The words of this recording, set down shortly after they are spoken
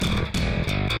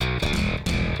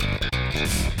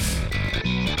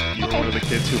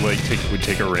kids who would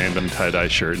take a random tie-dye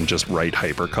shirt and just write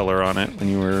hypercolor on it when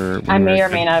you were? I may or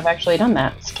may not have actually done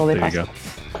that. It's totally possible. There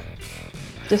you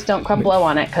go. Just don't blow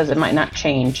on it because it might not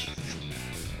change.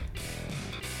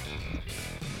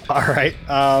 All right.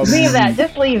 Leave that.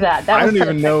 Just leave that. I don't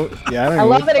even know. Yeah, I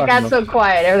love that it got so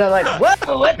quiet. Everyone's like,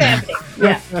 "Whoa, what's happening?"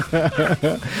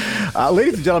 Yeah.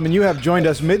 Ladies and gentlemen, you have joined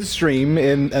us midstream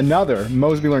in another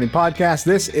Mosby Learning podcast.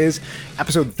 This is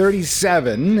episode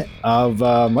 37 of,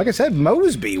 like I said,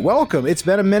 Mosby. Welcome. It's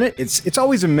been a minute. It's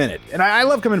always a minute, and I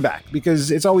love coming back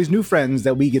because it's always new friends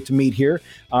that we get to meet here,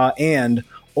 and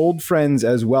old friends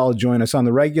as well join us on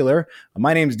the regular.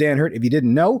 My name's Dan Hurt, if you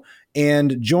didn't know,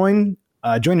 and joining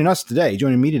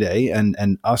me today,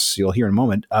 and us, you'll hear in a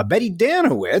moment, Betty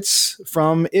Danowitz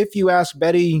from If You Ask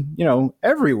Betty,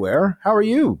 everywhere. How are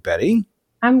you, Betty?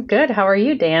 I'm good. How are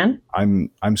you, Dan?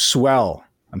 I'm swell.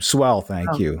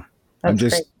 Thank you. I'm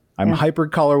great.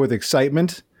 hypercolor with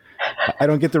excitement. I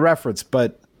don't get the reference,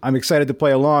 but I'm excited to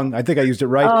play along. I think I used it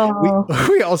right. Oh.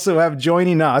 We also have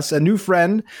joining us a new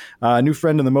friend in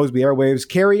the Mosby airwaves,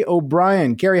 Kerry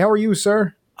O'Brien. Kerry, how are you,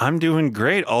 sir? I'm doing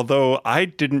great, although I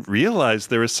didn't realize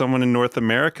there was someone in North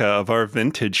America of our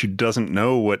vintage who doesn't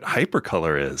know what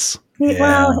hypercolor is. Yeah.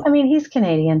 Well, I mean, he's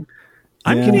Canadian.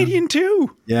 I'm Canadian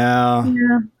too. Yeah.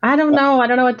 I don't know. I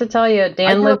don't know what to tell you.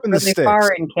 Dan lived really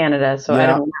far in Canada, so I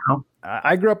don't know.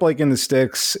 I grew up in the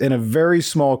sticks in a very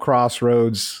small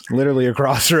crossroads, literally a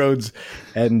crossroads.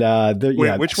 And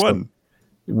which one?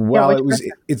 Well,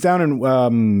 it's down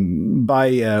in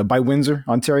by Windsor,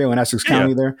 Ontario, in Essex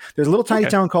County. There's a little tiny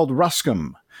town called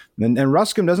Ruscombe, and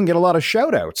Ruscombe doesn't get a lot of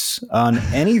shout outs on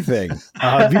anything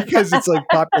because it's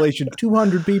population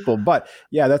 200 people. But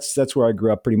yeah, that's where I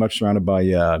grew up, pretty much surrounded by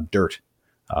dirt.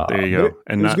 There you go,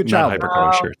 and not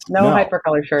hypercolor shirts. No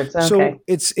hypercolor shirts. Okay. So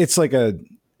it's like a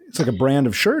brand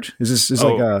of shirt. Is this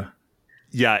like a?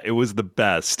 Yeah, it was the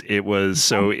best. It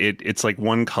was it's like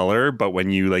one color, but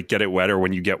when you get it wet or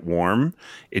when you get warm,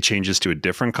 it changes to a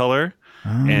different color. Oh.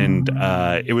 And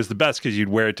it was the best because you'd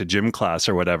wear it to gym class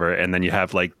or whatever, and then you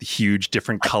have huge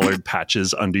different colored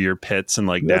patches under your pits and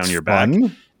down your back.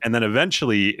 And then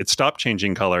eventually it stopped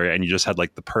changing color and you just had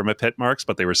the perma pit marks,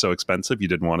 but they were so expensive you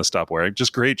didn't want to stop wearing.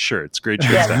 Just great shirts to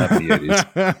have in the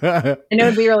 80s. And it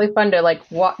would be really fun to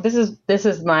walk. This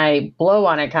is my blow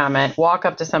on it comment. Walk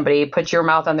up to somebody, put your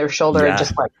mouth on their shoulder and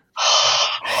just and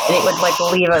it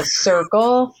would leave a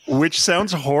circle. Which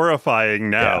sounds horrifying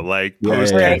now.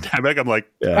 Post-pandemic, I'm I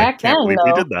can't believe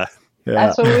we did that. Yeah.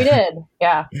 That's what we did.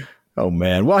 Yeah. Oh,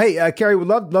 man. Well, hey, Kerry, we'd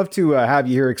love to have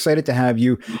you here. Excited to have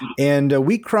you. And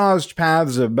we crossed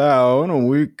paths about a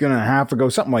week and a half ago,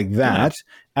 something like that,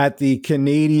 at the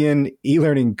Canadian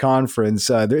e-learning conference.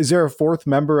 Is there a fourth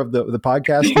member of the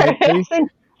podcast?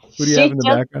 Who do you have in the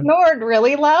background? Snored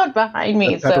really loud behind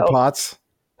me. Pepper Potts.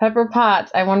 Pepper Potts.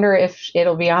 I wonder if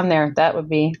it'll be on there. That would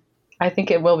be... I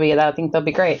think it will be. I think they'll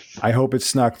be great. I hope it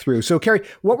snuck through. So, Kerry,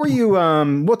 what were you,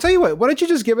 well, tell you what, why don't you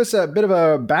just give us a bit of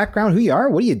a background, who you are,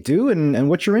 what do you do, and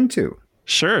what you're into?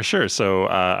 Sure. So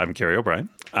I'm Kerry O'Brien.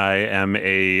 I am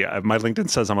my LinkedIn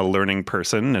says I'm a learning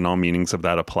person, and all meanings of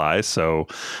that apply. So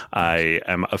I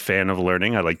am a fan of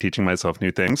learning. I like teaching myself new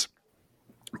things.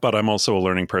 But I'm also a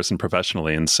learning person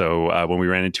professionally. And so when we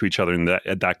ran into each other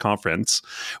at that conference,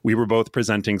 we were both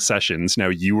presenting sessions. Now,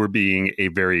 you were being a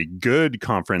very good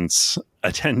conference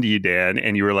attendee, Dan,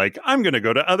 and you were like, I'm going to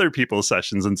go to other people's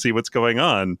sessions and see what's going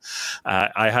on.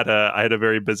 I had a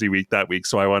very busy week that week.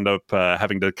 So I wound up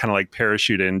having to kind of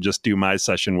parachute in, just do my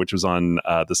session, which was on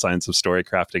the science of story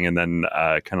crafting, and then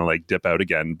kind of dip out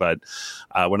again. But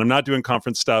when I'm not doing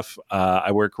conference stuff,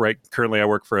 currently I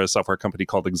work for a software company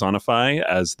called Exonify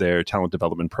as their talent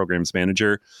development programs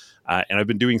manager. And I've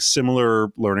been doing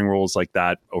similar learning roles like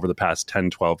that over the past 10,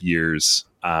 12 years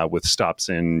with stops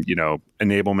in,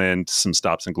 enablement, some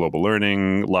stops in global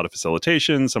learning, a lot of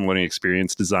facilitation, some learning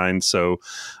experience design. So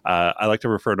I like to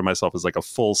refer to myself as a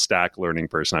full stack learning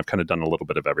person. I've kind of done a little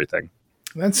bit of everything.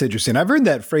 That's interesting. I've heard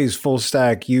that phrase full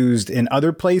stack used in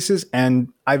other places,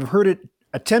 and I've heard it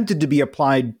attempted to be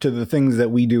applied to the things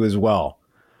that we do as well.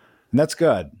 And that's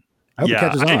good. I hope it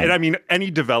catches on. And I mean, any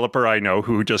developer I know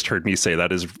who just heard me say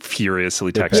that is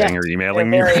furiously texting or emailing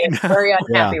me right now. Very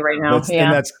unhappy right now.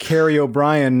 And that's Kerry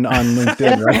O'Brien on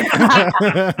LinkedIn, right?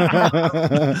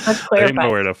 They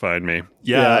know where to find me.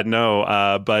 But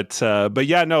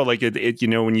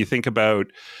when you think about,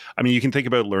 you can think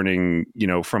about learning,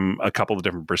 from a couple of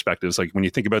different perspectives. When you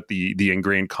think about the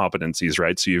ingrained competencies,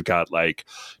 right? So you've got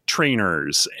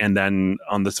trainers, and then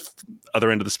on the other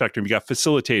end of the spectrum, you got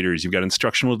facilitators, you've got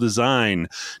instructional design.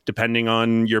 Depending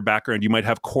on your background, you might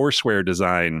have courseware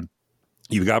design.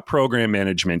 You've got program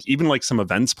management, even like some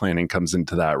events planning comes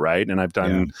into that, right? And I've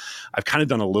kind of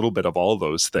done a little bit of all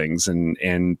those things,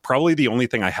 and probably the only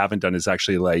thing I haven't done is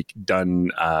actually like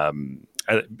done.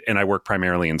 And I work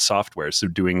primarily in software, so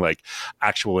doing like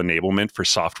actual enablement for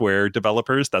software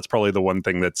developers. That's probably the one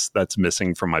thing that's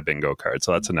missing from my bingo card.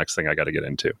 So that's the next thing I got to get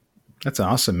into. That's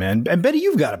awesome, man. And Betty,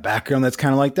 you've got a background that's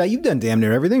kind of like that. You've done damn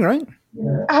near everything, right?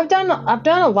 I've done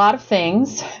a lot of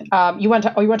things. You want to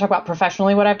talk about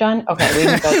professionally what I've done?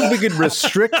 Okay, we could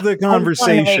restrict the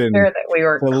conversation to make sure that we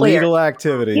were to clear. Legal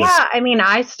activities. Yeah, I mean,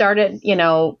 I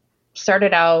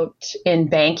started out in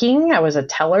banking. I was a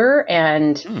teller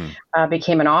and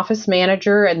became an office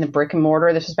manager in the brick and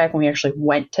mortar. This was back when we actually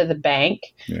went to the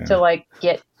bank to like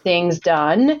get things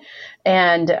done.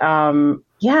 And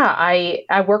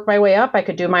I worked my way up. I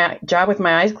could do my job with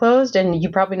my eyes closed, and you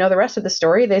probably know the rest of the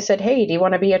story. They said, "Hey, do you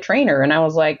want to be a trainer?" And I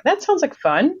was like, "That sounds like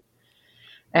fun."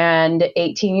 And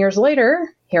 18 years later,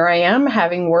 here I am,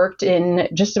 having worked in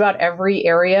just about every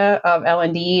area of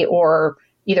L&D, or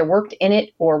either worked in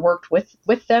it or worked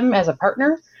with them as a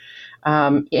partner,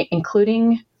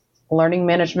 including learning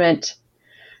management,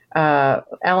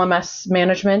 LMS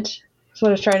management. That's what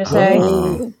I was trying to say.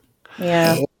 Oh.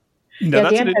 Yeah. No,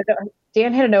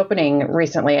 Dan had an opening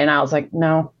recently, and I was like,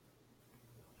 no.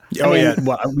 Oh,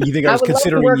 well, you think I was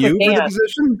considering you for the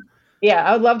position? Yeah,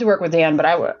 I would love to work with Dan, but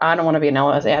I don't want to be an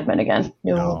LMS admin again.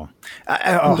 No.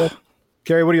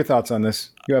 Carrie, what are your thoughts on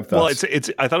this? You have thoughts. Well,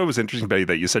 I thought it was interesting, Betty,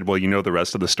 that you said, well, you know the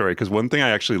rest of the story. Because one thing I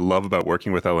actually love about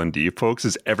working with L&D folks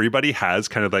is everybody has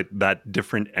kind of like that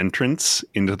different entrance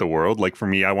into the world. Like for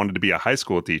me, I wanted to be a high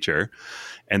school teacher.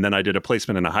 And then I did a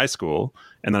placement in a high school.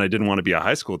 And then I didn't want to be a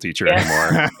high school teacher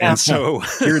anymore. And so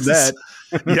heard that.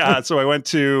 So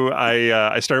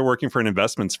I started working for an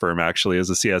investments firm actually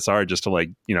as a CSR, just to like,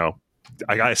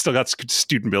 I still got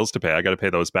student bills to pay. I got to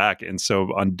pay those back. And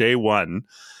so on day one,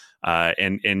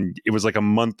 and it was like a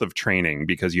month of training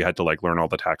because you had to like learn all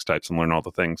the tax types and learn all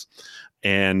the things.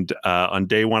 And on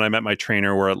day one, I met my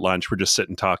trainer. We're at lunch. We're just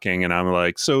sitting talking, and I'm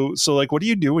like, so like, what do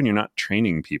you do when you're not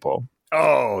training people?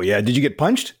 Oh yeah, did you get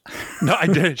punched? No, I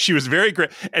did. She was very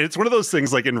great, and it's one of those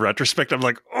things. Like in retrospect, I'm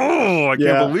like, oh, I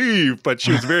can't believe. But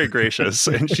she was very gracious,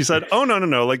 and she said, "Oh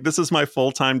no, like this is my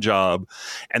full-time job,"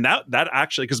 and that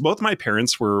actually, because both my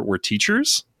parents were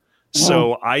teachers,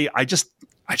 so I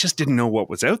just didn't know what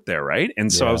was out there, right?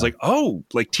 And so I was like, oh,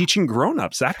 like teaching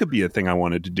grown-ups, that could be a thing I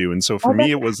wanted to do. And so for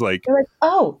me, it was like,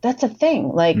 oh, that's a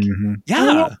thing. Like,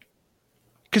 yeah.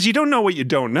 Because you don't know what you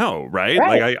don't know, right?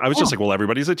 Like I was just like, well,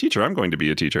 everybody's a teacher. I'm going to be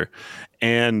a teacher.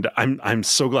 And I'm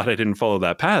so glad I didn't follow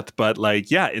that path. But like,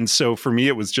 yeah. And so for me,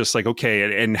 it was just like,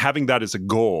 okay. And having that as a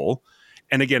goal.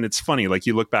 And again, it's funny, like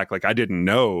you look back, like I didn't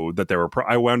know that there were,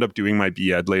 I wound up doing my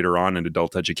BEd later on in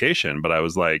adult education, but I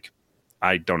was like,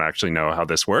 I don't actually know how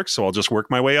this works. So I'll just work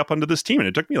my way up onto this team. And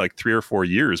it took me like 3 or 4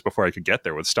 years before I could get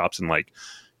there, with stops in like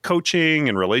coaching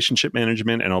and relationship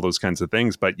management and all those kinds of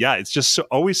things. But yeah, it's just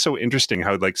always so interesting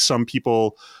how like some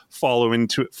people fall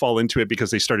into it because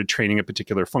they started training a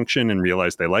particular function and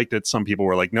realized they liked it. Some people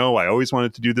were like, no, I always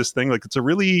wanted to do this thing. Like it's a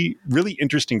really, really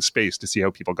interesting space to see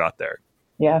how people got there.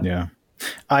 Yeah.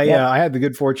 I had the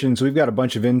good fortune. So we've got a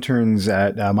bunch of interns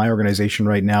at my organization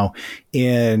right now.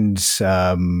 And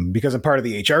because I'm part of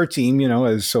the HR team,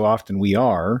 as so often we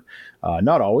are,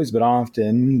 not always, but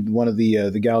often, one of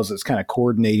the gals that's kind of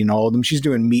coordinating all of them, she's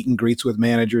doing meet and greets with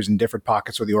managers in different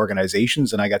pockets of the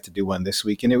organizations. And I got to do one this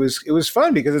week. And it was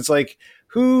fun because it's like,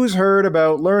 who's heard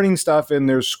about learning stuff in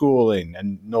their schooling?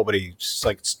 And nobody, just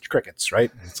like, it's crickets,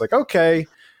 right? It's like, okay,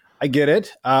 I get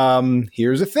it.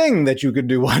 Here's a thing that you could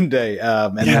do one day.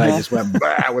 And then I just went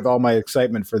with all my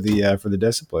excitement for the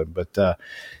discipline. But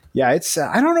it's,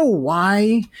 I don't know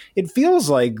why it feels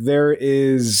like there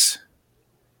is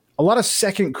a lot of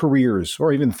second careers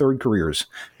or even third careers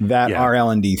that are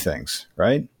L&D things,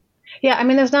 right? Yeah. I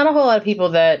mean, there's not a whole lot of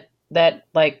people that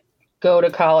like go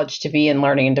to college to be in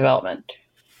learning and development.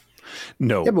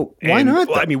 No. Yeah, but why not?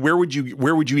 Well, I mean, where would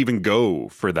you even go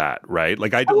for that, right?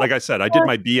 Like I said, I did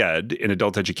my BEd in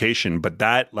adult education, but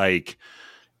that like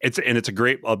it's a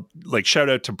great like shout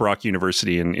out to Brock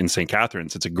University in St.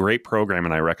 Catharines. It's a great program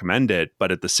and I recommend it.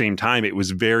 But at the same time, it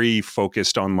was very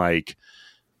focused on like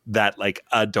that like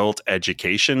adult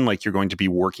education, like you're going to be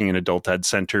working in adult ed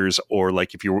centers, or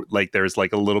like if you're like there's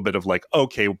like a little bit of like,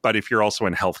 okay, but if you're also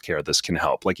in healthcare, this can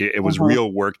help. Like it was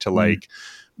real work to like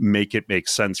make it make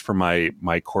sense for my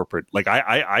corporate. Like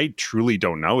I truly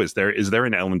don't know. Is there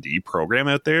an L&D program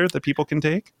out there that people can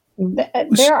take?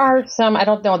 There are some. I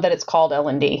don't know that it's called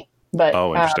L&D, but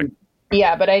interesting.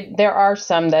 But there are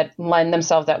some that lend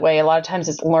themselves that way. A lot of times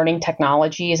it's learning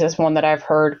technologies is one that I've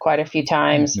heard quite a few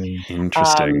times.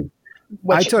 Interesting.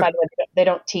 Which, by the way, they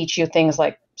don't teach you things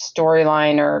like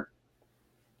storyline or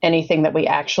anything that we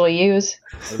actually use.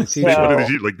 What do they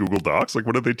teach? Like Google Docs? Like,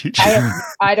 what do they teach you?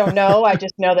 I don't know. I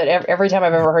just know that every time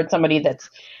I've ever heard somebody that's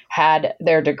had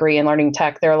their degree in learning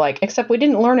tech, they're like, except we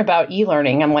didn't learn about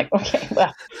e-learning. I'm like, okay,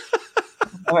 well,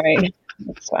 all right,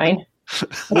 that's fine.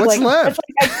 What's left?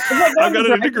 I've got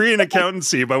a degree in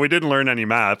accountancy, but we didn't learn any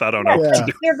math. I don't know. Yeah.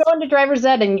 You're going to driver's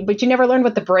ed, but you never learned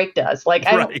what the brake does. Like,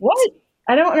 what?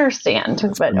 I don't understand.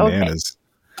 But okay.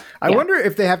 I wonder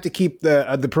if they have to keep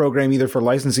the program either for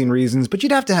licensing reasons, but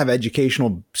you'd have to have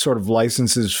educational sort of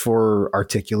licenses for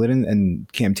Articulate and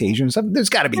Camtasia and stuff. There's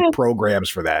got to be programs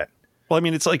for that. Well, I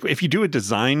mean, it's like if you do a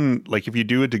design, like if you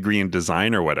do a degree in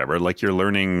design or whatever, like you're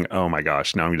learning, oh my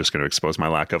gosh, now I'm just going to expose my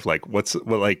lack of like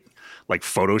like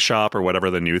Photoshop or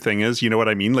whatever the new thing is. You know what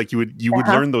I mean? Like you would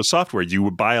learn those softwares. You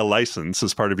would buy a license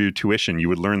as part of your tuition. You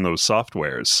would learn those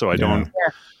softwares. So I don't.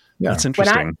 Yeah, that's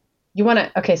interesting. You want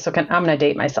to, okay, so I'm going to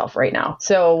date myself right now.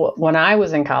 So when I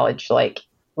was in college, like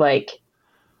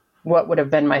what would have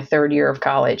been my third year of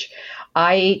college,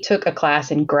 I took a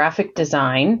class in graphic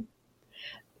design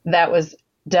that was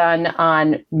done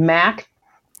on Mac,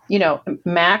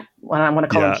 Mac, well, I want to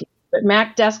call them, but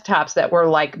Mac desktops that were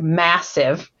like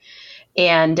massive.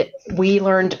 And we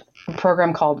learned a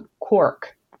program called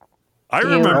Quark. I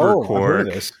remember Quark.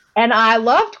 And I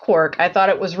loved Quark. I thought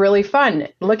it was really fun.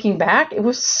 Looking back, it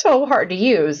was so hard to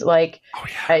use. Like,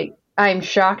 I'm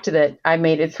shocked that I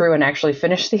made it through and actually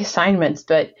finished the assignments.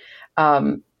 But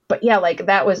yeah, like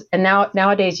that was. And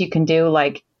nowadays you can do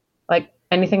like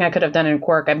anything I could have done in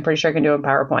Quark. I'm pretty sure I can do in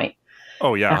PowerPoint.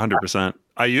 Oh yeah, 100%.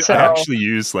 I actually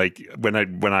use like when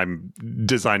I'm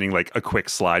designing like a quick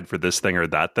slide for this thing or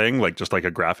that thing, like just like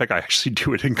a graphic, I actually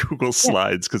do it in Google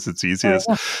Slides because it's easiest.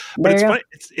 But it's funny.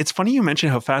 It's funny you mention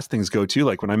how fast things go too.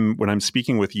 Like when I'm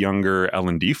speaking with younger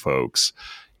L&D folks,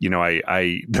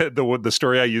 the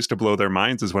story I used to blow their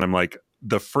minds is when I'm like,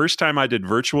 the first time I did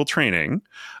virtual training,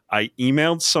 I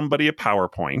emailed somebody a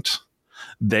PowerPoint.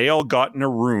 They all got in a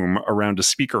room around a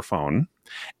speakerphone.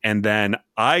 And then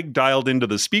I dialed into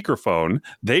the speakerphone,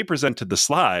 they presented the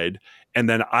slide, and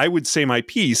then I would say my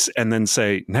piece and then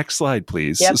say, next slide,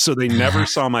 please. Yep. So they never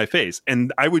saw my face.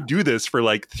 And I would do this for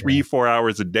like 3-4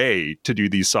 hours a day to do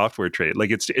these software trades.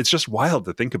 Like it's just wild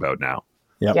to think about now.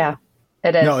 Yep. Yeah.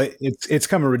 It is. No, it's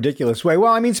come a ridiculous way.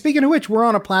 Well, I mean, speaking of which, we're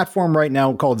on a platform right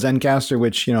now called Zencastr,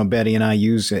 which, Betty and I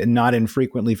use not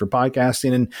infrequently for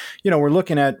podcasting. And, we're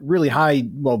looking at really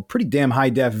pretty damn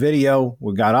high def video.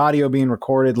 We've got audio being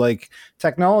recorded. Like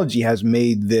technology has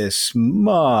made this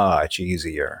much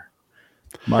easier.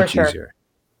 Much easier.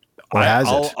 Or has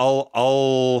it?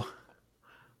 I'll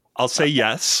say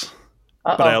yes,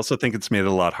 but I also think it's made it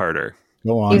a lot harder.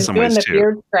 Go on. He was doing the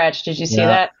beard scratch. Did you see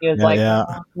that? He was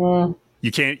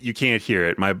You can't hear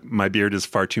it. My beard is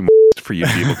far too for you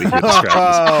to be able to hear the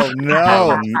scratches. Oh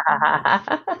no!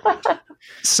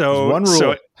 So one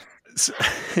rule.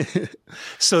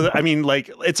 So I mean,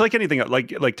 like it's like anything.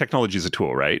 Like technology is a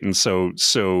tool, right? And so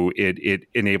it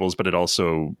enables, but it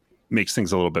also makes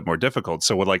things a little bit more difficult.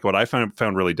 So what I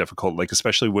found really difficult, like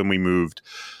especially when we moved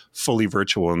fully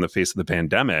virtual in the face of the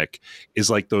pandemic, is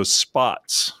like those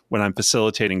spots when I'm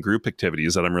facilitating group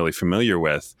activities that I'm really familiar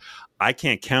with. I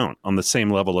can't count on the same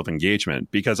level of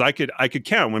engagement because I could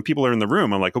count when people are in the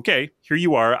room. I'm like, okay, here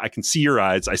you are. I can see your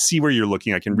eyes. I see where you're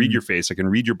looking. I can read your face. I can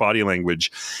read your body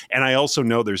language. And I also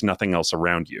know there's nothing else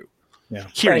around you. Yeah.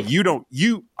 Here,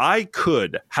 I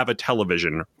could have a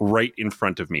television right in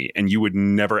front of me and you would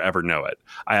never, ever know it.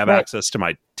 I have access to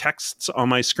my texts on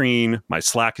my screen. My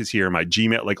Slack is here, my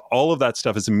Gmail, like all of that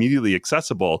stuff is immediately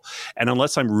accessible. And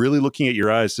unless I'm really looking at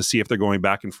your eyes to see if they're going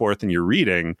back and forth and you're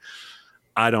reading,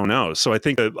 I don't know. So I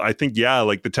think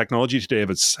like the technology today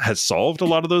has solved a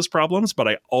lot of those problems, but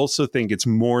I also think it's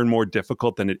more and more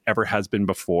difficult than it ever has been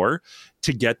before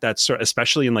to get that,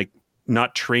 especially in like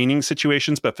not training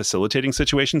situations, but facilitating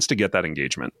situations, to get that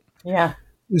engagement. Yeah.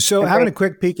 So having a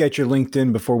quick peek at your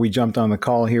LinkedIn before we jumped on the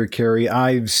call here, Carrie,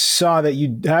 I saw that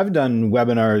you have done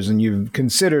webinars and you've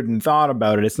considered and thought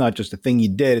about it. It's not just a thing you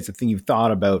did, it's a thing you've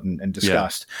thought about and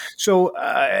discussed. Yeah. So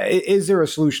is there a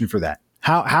solution for that?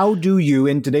 How do you,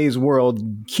 in today's world,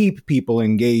 keep people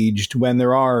engaged when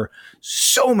there are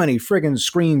so many friggin'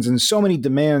 screens and so many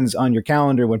demands on your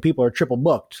calendar when people are triple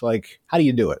booked? Like, how do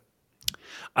you do it?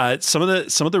 Some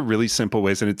of the really simple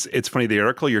ways, and it's funny. The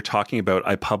article you're talking about,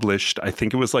 I published. I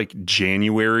think it was like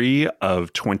January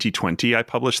of 2020. I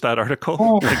published that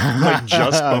article, like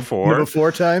just before.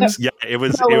 Before times. Yeah, it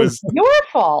was your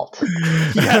fault.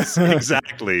 Yes,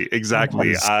 exactly.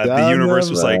 The universe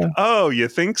was like, "Oh, you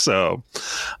think so?"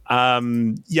 I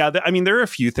mean, there are a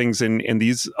few things in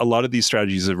these. A lot of these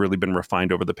strategies have really been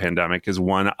refined over the pandemic. Is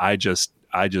one, I just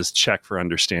check for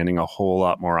understanding a whole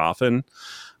lot more often.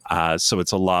 So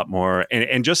it's a lot more,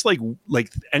 and just like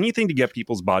anything to get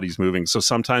people's bodies moving. So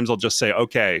sometimes I'll just say,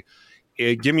 okay,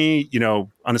 give me,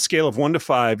 on a scale of 1 to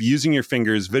 5, using your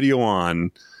fingers, video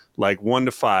on, like 1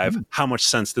 to 5, how much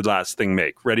sense did last thing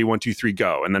make? Ready, 1, 2, 3,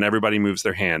 go. And then everybody moves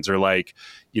their hands, or like,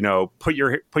 put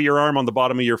your arm on the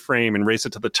bottom of your frame and race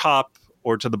it to the top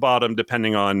or to the bottom,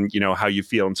 depending on, how you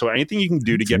feel. And so anything you can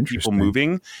do to get people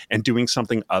moving and doing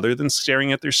something other than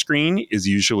staring at their screen is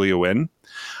usually a win.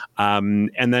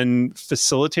 And then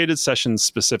facilitated sessions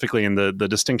specifically, and the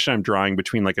distinction I'm drawing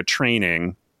between like a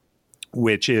training,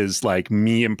 which is like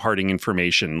me imparting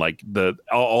information, like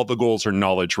all the goals are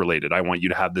knowledge related. I want you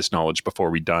to have this knowledge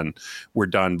before we're done,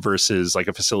 versus like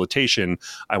a facilitation.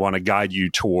 I want to guide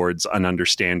you towards an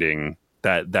understanding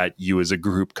that you as a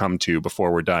group come to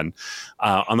before we're done.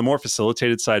 On the more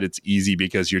facilitated side, it's easy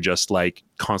because you're just like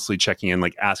constantly checking in,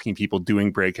 like asking people,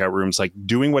 doing breakout rooms, like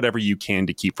doing whatever you can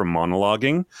to keep from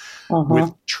monologuing.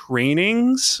 With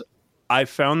trainings, I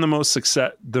found the most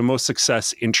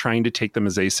success in trying to take them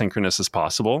as asynchronous as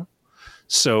possible.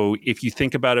 So if you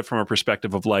think about it from a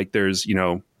perspective of like, there's,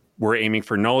 we're aiming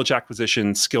for knowledge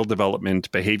acquisition, skill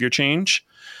development, behavior change.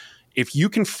 If you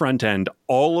can front end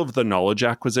all of the knowledge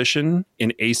acquisition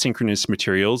in asynchronous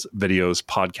materials, videos,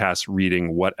 podcasts,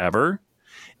 reading, whatever,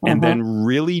 and then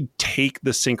really take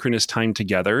the synchronous time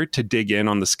together to dig in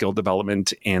on the skill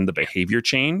development and the behavior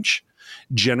change,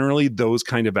 generally those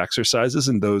kind of exercises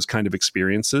and those kind of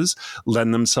experiences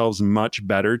lend themselves much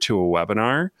better to a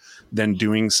webinar than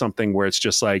doing something where it's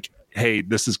just like, hey,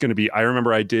 this is going to be, I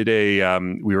remember I did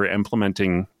we were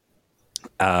implementing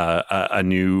a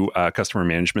new customer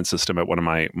management system at one of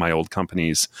my old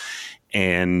companies.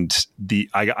 And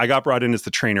I got brought in as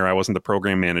the trainer. I wasn't the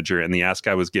program manager. And the ask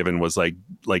I was given was like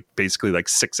basically like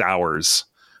 6 hours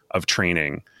of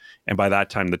training. And by that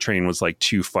time, the train was like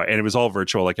too far, and it was all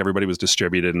virtual. Like everybody was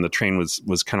distributed, and the train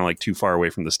was kind of like too far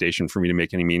away from the station for me to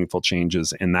make any meaningful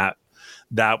changes. And that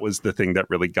was the thing that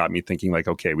really got me thinking like,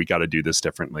 okay, we got to do this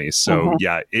differently. So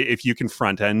yeah, if you can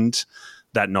front end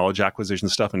that knowledge acquisition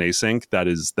stuff in async, that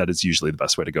is usually the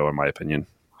best way to go, in my opinion.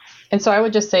 And so I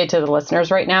would just say to the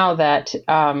listeners right now that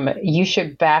you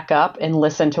should back up and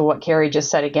listen to what Carrie just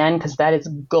said again, because that is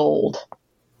gold.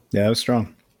 Yeah, that was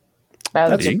strong.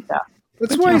 That's good stuff.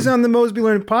 That's why he's on the Mosby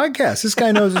Learning Podcast. This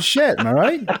guy knows his shit. Am I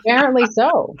right? Apparently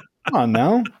so. Come on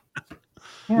now.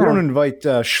 Yeah. We don't invite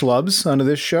schlubs onto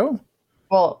this show.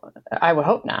 Well, I would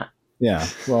hope not. Yeah,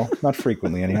 well, not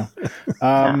frequently, anyhow.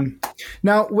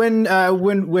 Now,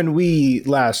 when we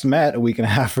last met a week and a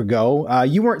half ago,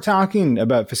 you weren't talking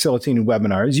about facilitating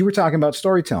webinars. You were talking about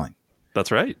storytelling. That's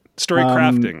right. Story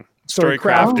crafting. Story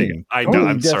crafting. I know.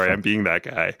 I'm sorry. I'm being that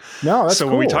guy. No, that's so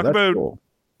cool. When we talk that's about cool.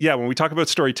 Yeah, when we talk about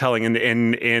storytelling,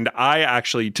 and I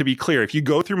actually, to be clear, if you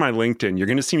go through my LinkedIn, you're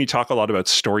going to see me talk a lot about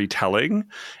storytelling.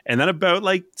 And then about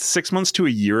like 6 months to a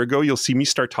year ago, you'll see me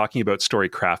start talking about story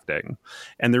crafting.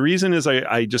 And the reason is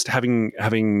I just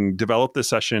having developed this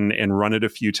session and run it a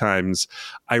few times,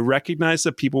 I recognized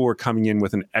that people were coming in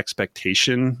with an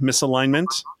expectation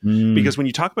misalignment. Because when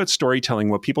you talk about storytelling,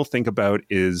 what people think about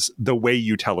is the way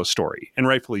you tell a story, and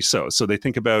rightfully so. So they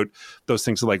think about those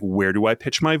things like, where do I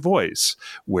pitch my voice?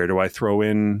 Where do I throw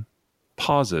in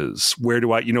pauses? Where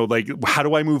do I, like, how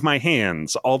do I move my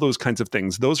hands? All those kinds of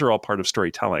things. Those are all part of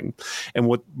storytelling. And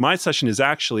what my session is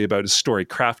actually about is story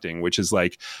crafting, which is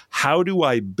like, how do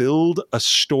I build a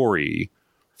story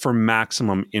for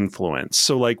maximum influence?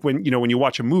 So like when you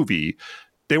watch a movie,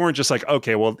 they weren't just like,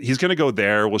 okay, well, he's going to go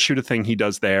there. We'll shoot a thing he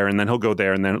does there, and then he'll go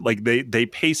there. And then like they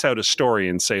pace out a story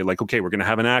and say like, okay, we're going to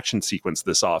have an action sequence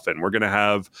this often. We're going to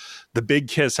have the big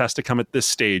kiss has to come at this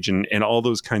stage, and all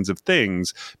those kinds of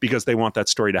things, because they want that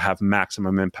story to have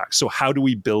maximum impact. So how do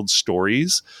we build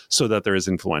stories so that they're as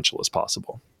influential as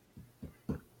possible?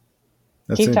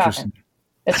 That's Keep interesting.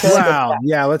 It's really wow.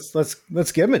 Yeah.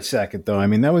 Let's give him a second though. I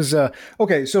mean, that was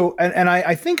okay. So, and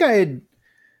I think I had,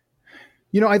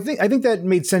 I think that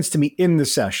made sense to me in the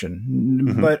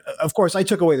session, but of course I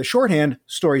took away the shorthand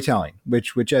storytelling,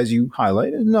 which as you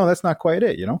highlighted, no, that's not quite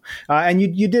it, And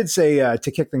you did say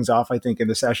to kick things off, I think in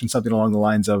the session, something along the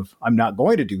lines of, I'm not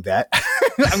going to do that.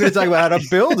 I'm going to talk about how to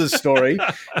build a story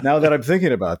now that I'm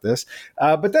thinking about this.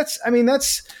 But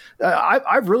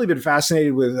I've really been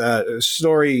fascinated with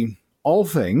story, all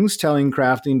things, telling,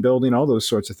 crafting, building, all those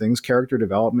sorts of things, character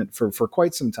development for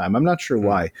quite some time. I'm not sure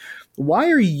why.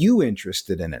 Why are you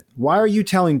interested in it? Why are you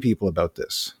telling people about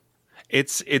this?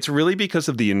 It's really because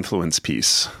of the influence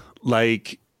piece.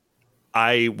 Like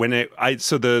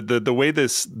so the way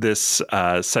this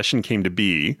session came to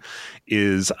be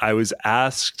is I was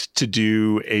asked to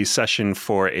do a session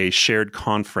for a shared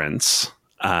conference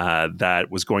that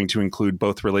was going to include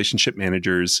both relationship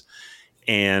managers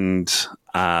and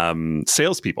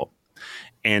salespeople.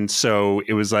 And so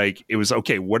it was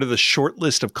okay, what are the short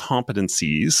list of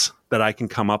competencies that I can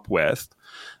come up with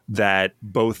that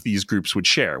both these groups would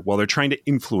share? Well, they're trying to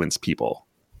influence people.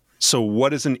 So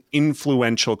what is an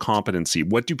influential competency?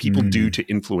 What do people do to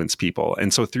influence people?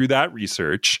 And so through that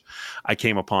research, I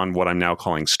came upon what I'm now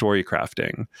calling story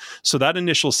crafting. So that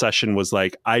initial session was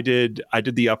like, I did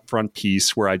the upfront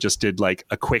piece where I just did like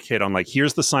a quick hit on like,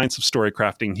 here's the science of story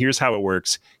crafting. Here's how it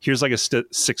works. Here's like a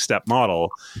 6-step model.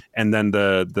 And then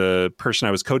the person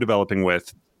I was co-developing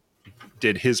with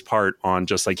did his part on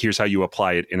just like, here's how you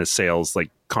apply it in a sales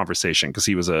like conversation, because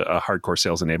he was a hardcore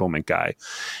sales enablement guy.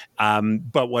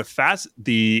 But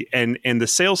the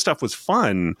sales stuff was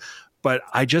fun, but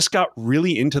I just got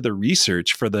really into the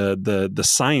research for the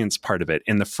science part of it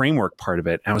and the framework part of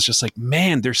it. And I was just like,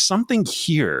 man, there's something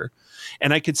here.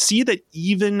 And I could see that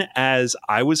even as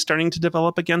I was starting to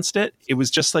develop against it, it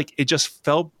was just like, it just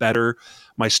felt better.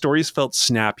 My stories felt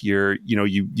snappier. You know,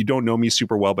 you don't know me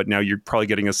super well, but now you're probably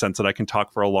getting a sense that I can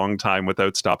talk for a long time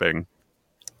without stopping.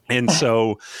 And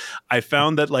so I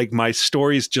found that like my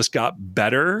stories just got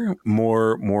better,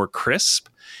 more crisp.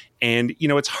 And, you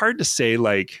know, it's hard to say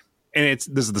like, and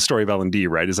this is the story of L&D,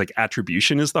 right? Is like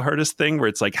attribution is the hardest thing, where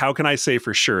it's like, how can I say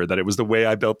for sure that it was the way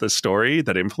I built this story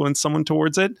that influenced someone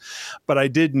towards it? But I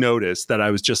did notice that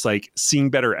I was just like seeing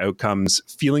better outcomes,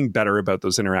 feeling better about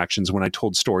those interactions when I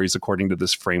told stories according to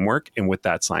this framework and with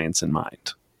that science in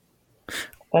mind.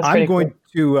 I'm going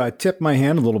to tip my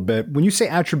hand a little bit. When you say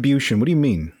attribution, what do you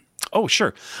mean? Oh,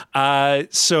 sure.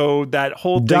 So that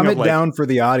whole thing Dumb of it like, down for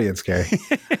the audience, Gary.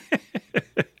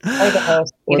 Or the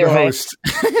host. Or Either the way. host.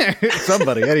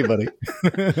 Somebody, anybody.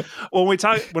 Well,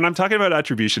 when I'm talking about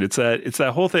attribution, it's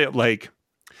that whole thing of like,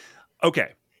 okay,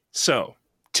 so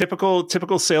typical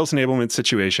sales enablement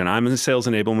situation. I'm a sales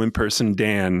enablement person.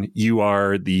 Dan, you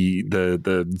are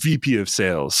the VP of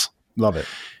sales. Love it.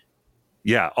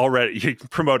 Yeah, already you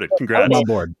promoted. Congrats. I'm on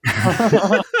board.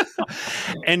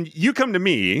 And you come to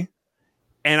me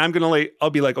and I'll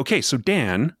be like, okay, so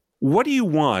Dan, what do you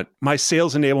want my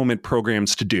sales enablement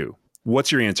programs to do?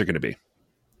 What's your answer going to be?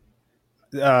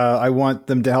 I want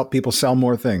them to help people sell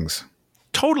more things.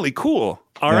 Totally cool.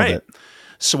 All right. It.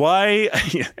 So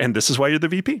and this is why you're the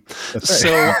VP. That's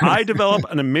So right. I develop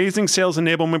an amazing sales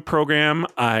enablement program.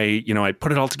 I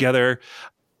put it all together.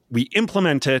 We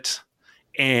implement it.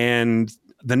 And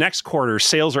the next quarter,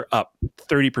 sales are up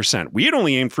 30%. We had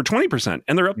only aimed for 20%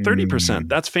 and they're up 30%.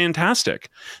 That's fantastic.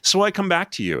 So I come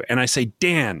back to you and I say,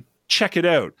 Dan, check it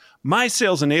out. My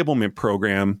sales enablement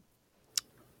program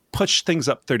pushed things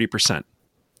up 30%.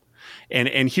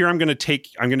 And here I'm going to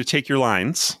take your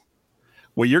lines.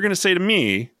 What you're going to say to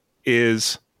me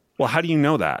is, well, how do you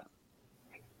know that?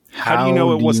 How do you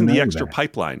know it wasn't the extra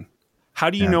pipeline? How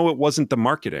do you know it wasn't the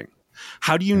marketing?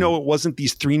 How do you know it wasn't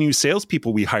these 3 new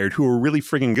salespeople we hired who were really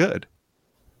friggin' good?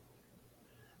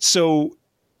 So,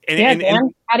 Dan,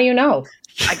 how do you know?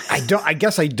 I don't. I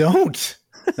guess I don't.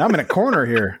 Now I'm in a corner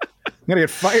here. I'm gonna get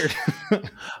fired.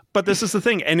 But this is the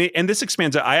thing, and this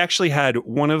expands it. I actually had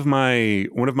one of my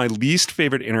least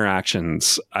favorite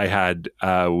interactions I had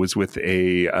was with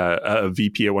a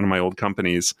VP at one of my old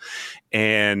companies,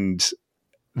 and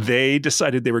they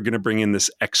decided they were going to bring in this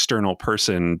external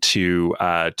person to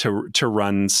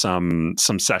run some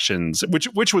sessions,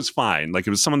 which was fine. Like it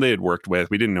was someone they had worked with.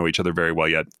 We didn't know each other very well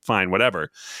yet. Fine, whatever.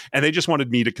 And they just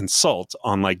wanted me to consult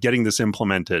on like getting this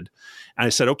implemented. And I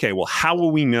said, okay, well, how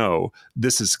will we know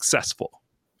this is successful?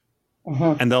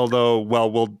 Mm-hmm. And they'll go, well,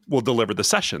 we'll deliver the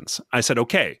sessions. I said,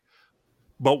 okay,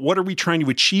 but what are we trying to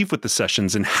achieve with the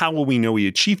sessions, and how will we know we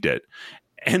achieved it?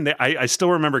 And I still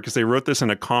remember because they wrote this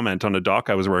in a comment on a doc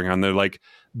I was working on. They're like,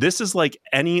 this is like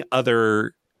any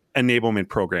other enablement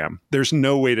program. There's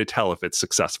no way to tell if it's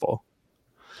successful.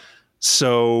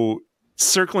 So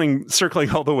circling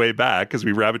all the way back, because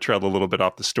we rabbit trailed a little bit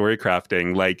off the story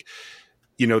crafting, like,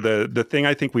 the thing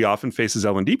I think we often face as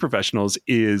L&D professionals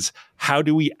is, how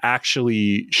do we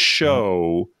actually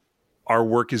show our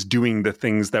work is doing the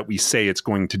things that we say it's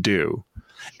going to do?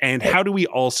 And how do we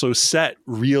also set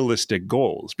realistic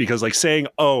goals? Because like saying,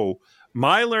 oh,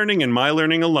 my learning and my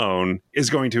learning alone is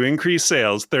going to increase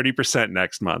sales 30%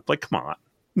 next month. Like, come on.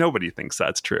 Nobody thinks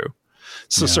that's true.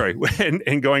 So sorry.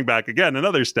 And going back again,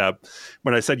 another step,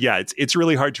 when I said, it's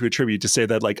really hard to attribute to say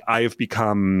that like I have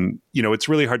become, it's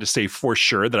really hard to say for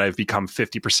sure that I've become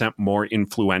 50% more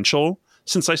influential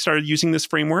since I started using this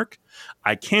framework.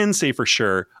 I can say for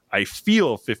sure, I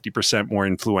feel 50% more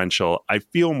influential. I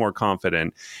feel more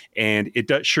confident. And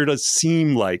it sure does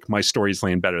seem like my stories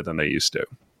land better than they used to.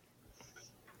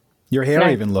 Your hair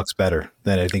even looks better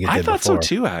than I think it did before. I thought so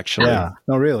too, actually. Yeah.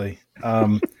 No, really.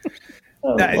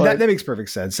 That makes perfect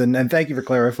sense. And thank you for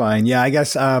clarifying. Yeah, I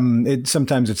guess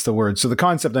sometimes it's the word. So the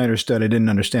concept I understood, I didn't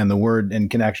understand the word in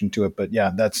connection to it. But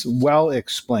yeah, that's well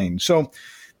explained. So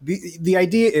the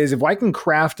idea is if I can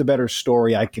craft a better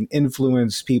story, I can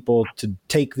influence people to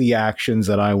take the actions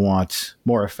that I want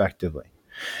more effectively.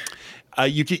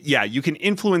 You can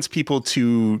influence people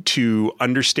to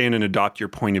understand and adopt your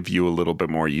point of view a little bit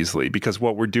more easily, because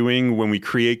what we're doing when we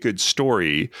create good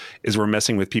story is we're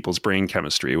messing with people's brain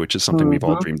chemistry, which is something we've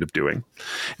all dreamed of doing.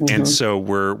 And so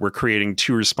we're creating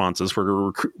two responses.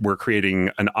 We're creating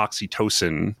an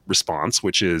oxytocin response,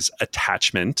 which is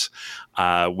attachment.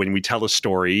 When we tell a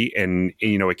story, and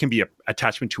it can be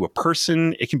attachment to a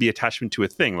person, it can be attachment to a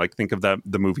thing. Like think of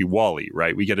the movie WALL-E,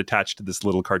 right? We get attached to this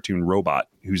little cartoon robot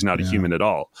who's not a human at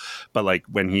all. But like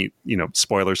when he,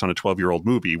 spoilers on a 12-year-old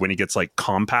movie, when he gets like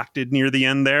compacted near the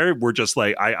end there, we're just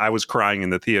like, I was crying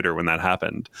in the theater when that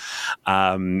happened.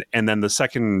 And then the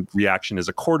second reaction is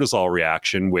a cortisol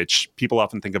reaction, which people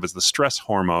often think of as the stress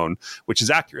hormone, which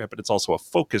is accurate, but it's also a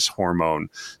focus hormone.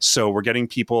 So we're getting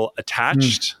people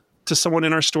attached to someone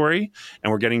in our story,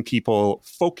 and we're getting people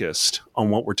focused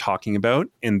on what we're talking about,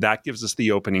 and that gives us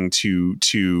the opening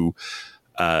to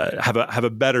have a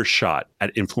better shot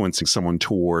at influencing someone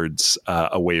towards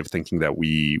a way of thinking that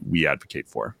we advocate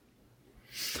for.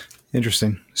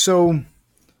 Interesting. So,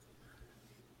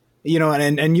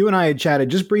 and you and I had chatted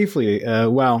just briefly.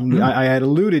 I had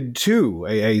alluded to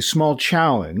a small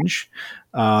challenge.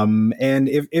 And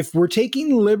if we're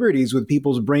taking liberties with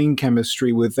people's brain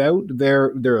chemistry without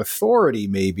their authority,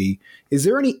 maybe, is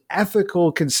there any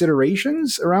ethical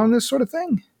considerations around this sort of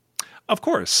thing? Of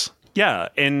course. Yeah.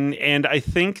 And I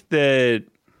think that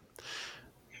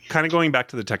kind of going back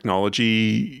to the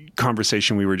technology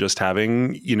conversation we were just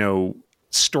having,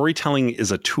 storytelling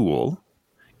is a tool.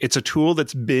 It's a tool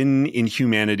that's been in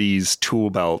humanity's tool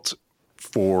belt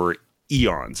for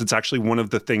eons. It's actually one of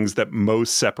the things that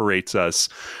most separates us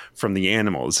from the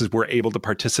animals, is we're able to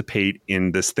participate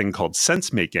in this thing called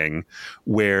sense making,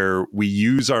 where we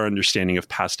use our understanding of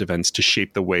past events to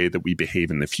shape the way that we behave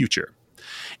in the future.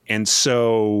 And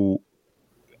so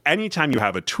anytime you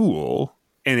have a tool,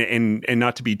 and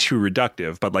not to be too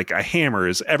reductive, but like a hammer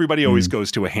is, everybody always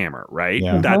goes to a hammer, right?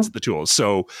 Yeah. That's the tool.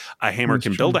 So a hammer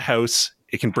can build a house,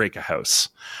 it can break a house.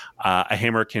 A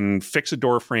hammer can fix a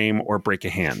door frame or break a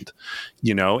hand,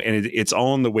 and it's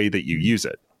all in the way that you use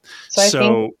it.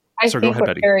 So go ahead,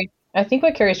 Betty. I think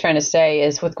what Carrie's trying to say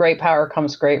is with great power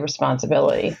comes great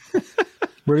responsibility.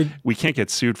 We can't get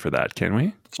sued for that, can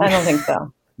we? I don't think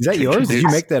so. Is that yours? Did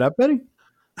you make that up, Betty?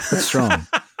 That's strong.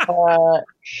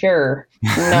 Sure.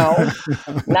 No,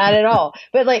 not at all.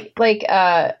 But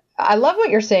I love what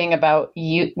you're saying about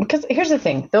you, because here's the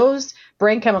thing. Those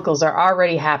brain chemicals are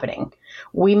already happening.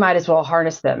 We might as well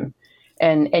harness them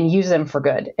and use them for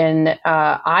good. And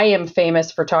I am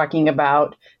famous for talking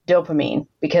about dopamine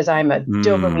because I'm a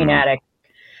dopamine addict.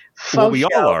 Well, we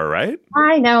all are, right?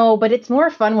 I know, but it's more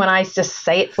fun when I just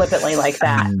say it flippantly like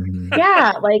that.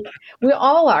 Yeah, like we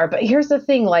all are. But here's the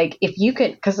thing, like if you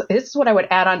can, because this is what I would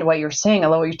add on to what you're saying. I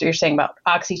love what you're saying about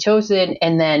oxytocin,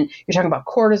 and then you're talking about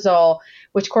cortisol,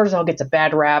 which cortisol gets a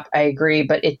bad rap. I agree,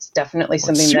 but it's definitely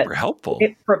something super that helpful.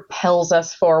 It propels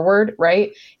us forward,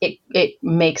 right? It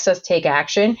makes us take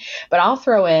action. But I'll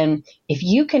throw in, if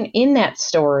you can, in that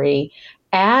story,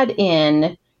 add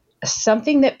in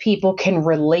something that people can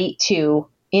relate to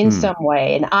in some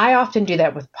way. And I often do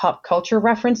that with pop culture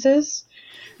references,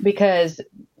 because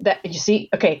that, you see,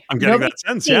 okay. I'm getting that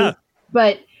sense, yeah.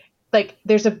 But like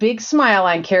there's a big smile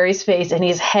on Carrie's face and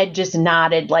his head just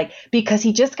nodded, like, because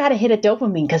he just got a hit of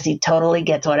dopamine because he totally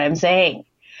gets what I'm saying.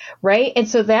 Right. And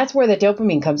so that's where the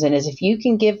dopamine comes in, is if you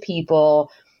can give people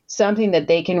something that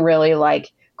they can really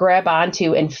like grab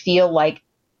onto and feel like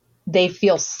they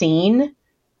feel seen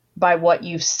by what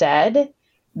you've said,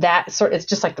 it's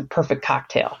just like the perfect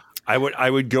cocktail. I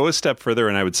would go a step further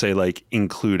and I would say like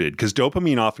included, because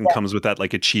dopamine often comes with that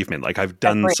like achievement, like I've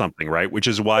done something, right? Which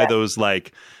is why those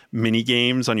like mini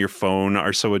games on your phone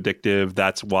are so addictive.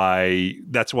 That's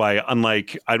why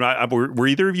unlike were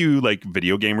either of you like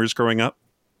video gamers growing up?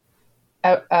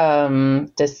 I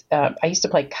used to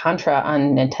play Contra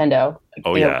on Nintendo.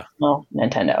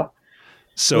 Nintendo.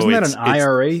 So wasn't that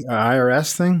an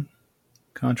IRS thing?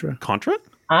 Contra?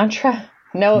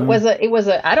 No, it was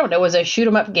a I don't know, it was a shoot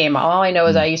 'em up game. All I know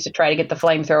is I used to try to get the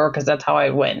flamethrower because that's how I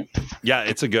win. Yeah,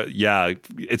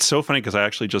 it's so funny because I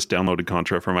actually just downloaded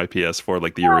Contra for my PS4,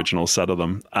 like the original set of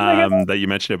them that you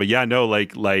mentioned it. But yeah, no,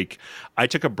 like I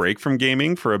took a break from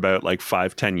gaming for about like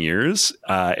 5-10 years.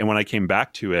 And when I came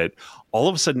back to it, all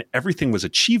of a sudden everything was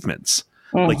achievements.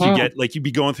 Like you'd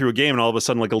be going through a game and all of a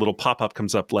sudden like a little pop-up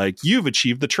comes up like you've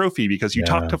achieved the trophy because you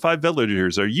talked to 5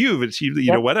 villagers, or you've achieved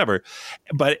whatever.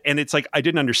 And it's like I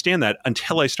didn't understand that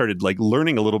until I started like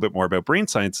learning a little bit more about brain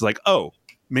science. It's like, oh,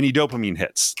 mini dopamine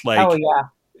hits. Like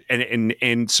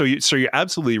and so you're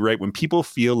absolutely right. When people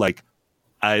feel like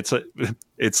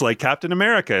it's like Captain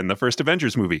America in the first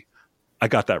Avengers movie. I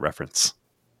got that reference.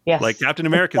 Yes. Like Captain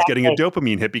America is getting a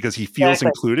dopamine hit because he feels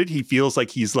included. He feels like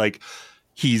he's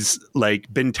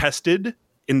been tested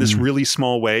in this really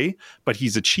small way, but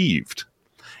he's achieved.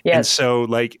 Yes. And so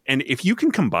and if you can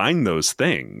combine those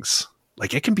things,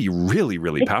 like it can be really,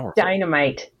 really powerful.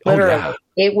 Dynamite. Literally.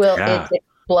 It will. Yeah. It's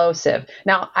explosive.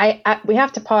 Now we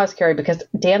have to pause, Carrie, because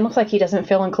Dan looks like he doesn't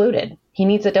feel included. He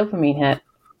needs a dopamine hit.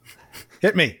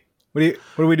 Hit me. What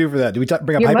do we do for that? Do we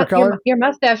bring up hypercolor? Your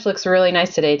mustache looks really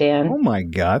nice today, Dan. Oh my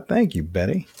God. Thank you,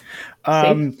 Betty.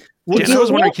 I was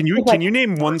wondering, can you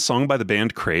name one song by the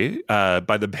band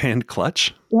by the band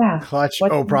Clutch? Yeah, Clutch.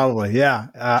 Probably. Yeah,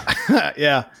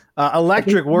 yeah.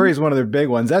 Electric Worry is one of their big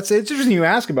ones. It's interesting you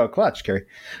ask about Clutch, Carrie.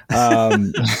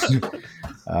 It's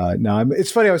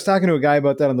funny. I was talking to a guy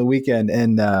about that on the weekend,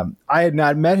 and I had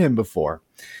not met him before,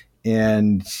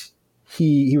 and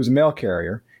he was a mail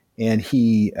carrier, and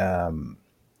he.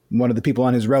 One of the people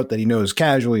on his route that he knows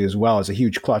casually as well is a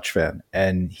huge Clutch fan,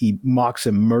 and he mocks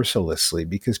him mercilessly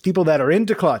because people that are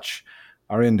into Clutch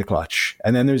are into Clutch,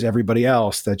 and then there's everybody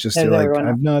else that just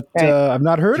I've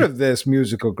not heard of this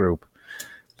musical group.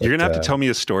 But, you're gonna have to tell me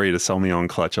a story to sell me on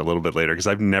Clutch a little bit later because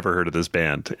I've never heard of this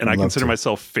band, and I consider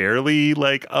myself fairly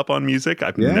like up on music.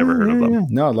 I've never heard of them. Yeah.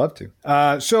 No, I'd love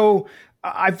to. So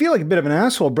I feel like a bit of an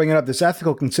asshole bringing up this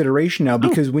ethical consideration now,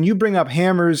 because when you bring up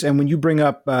hammers and when you bring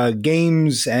up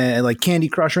games and like Candy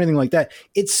Crush or anything like that,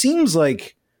 it seems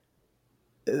like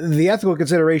the ethical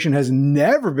consideration has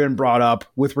never been brought up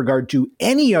with regard to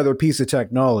any other piece of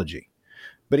technology.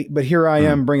 But here I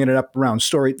am bringing it up around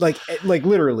story. Like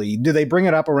literally, do they bring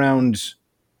it up around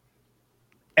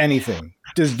anything?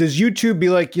 Does YouTube be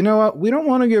like, you know what? We don't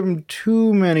want to give them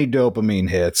too many dopamine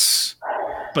hits.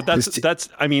 But that's.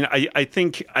 I mean, I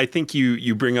think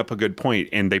you bring up a good point,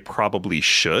 and they probably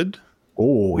should.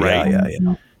 Oh, right?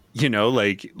 Yeah. You know,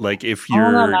 like if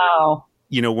you're,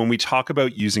 when we talk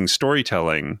about using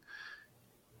storytelling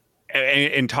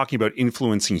and talking about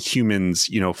influencing humans,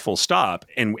 full stop,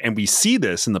 and we see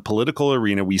this in the political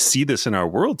arena, we see this in our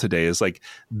world today, is like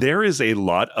there is a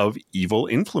lot of evil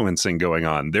influencing going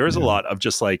on. There is a lot of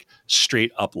just like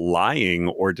straight up lying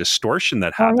or distortion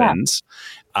that happens.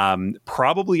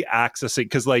 Probably accessing,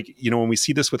 because when we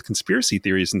see this with conspiracy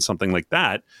theories and something like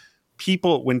that,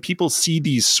 when people see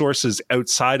these sources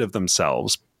outside of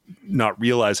themselves, not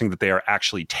realizing that they are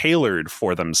actually tailored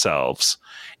for themselves,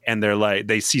 and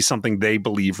they see something they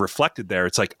believe reflected there,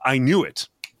 it's like, I knew it,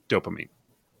 dopamine.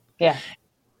 Yeah.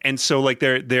 And so like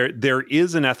there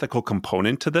is an ethical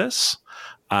component to this.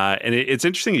 And it's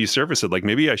interesting that you surface it. Like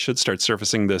maybe I should start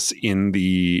surfacing this in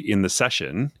the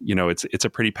session. It's a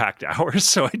pretty packed hour,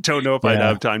 so I don't know if I'd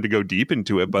have time to go deep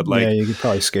into it. But you could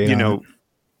probably skate.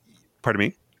 Pardon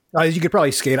me. You could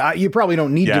probably skate. You probably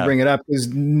don't need to bring it up because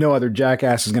no other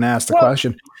jackass is going to ask the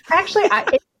question. Actually,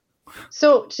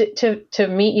 so to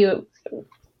meet you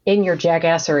in your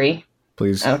jackassery.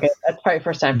 Please. Okay, that's probably the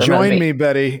first time for Join me,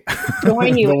 Betty.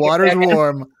 Join you. The water's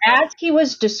warm. As he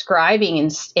was describing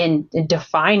and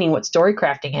defining what story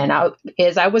crafting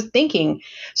is, I was thinking,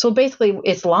 so basically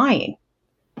it's lying.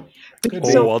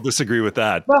 I'll disagree with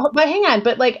that. Well, but hang on.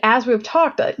 But like as we've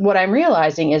talked, what I'm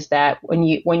realizing is that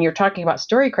when you're talking about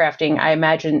story crafting, I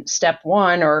imagine step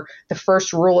one or the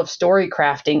first rule of story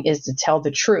crafting is to tell the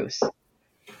truth.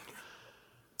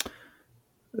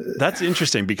 That's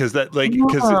interesting because the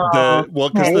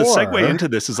segue into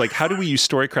this is like, how do we use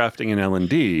story crafting in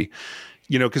L&D?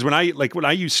 Because when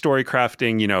I use story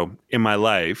crafting, in my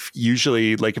life,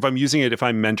 usually like if I'm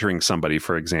mentoring somebody,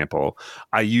 for example,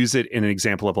 I use it in an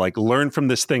example of like, learn from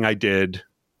this thing I did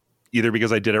either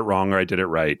because I did it wrong or I did it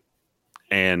right.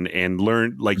 And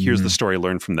learn, like, here's the story,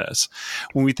 learn from this.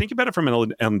 When we think about it from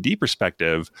an L&D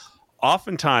perspective,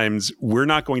 oftentimes we're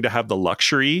not going to have the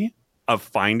luxury of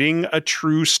finding a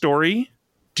true story.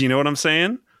 Do you know what I'm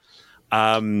saying?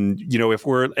 If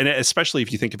we're, and especially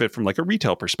if you think of it from like a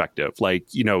retail perspective, like,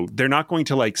 they're not going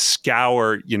to like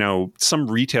scour, some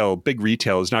big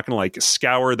retail is not going to like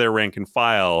scour their rank and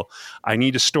file. I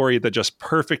need a story that just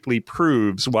perfectly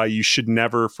proves why you should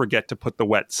never forget to put the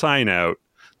wet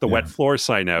wet floor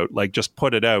sign out, like just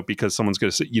put it out because someone's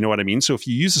going to say, you know what I mean? So if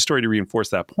you use a story to reinforce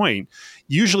that point,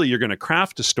 usually you're going to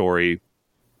craft a story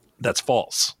that's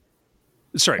false.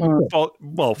 Sorry,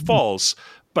 false,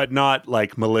 but not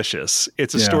like malicious.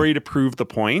 It's a story to prove the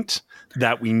point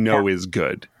that we know is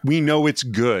good. We know it's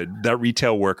good that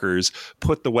retail workers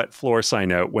put the wet floor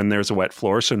sign out when there's a wet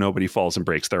floor so nobody falls and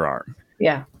breaks their arm.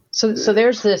 Yeah. So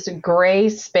there's this gray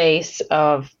space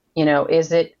of,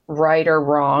 is it right or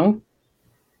wrong?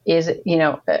 Is it,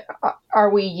 are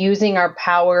we using our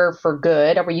power for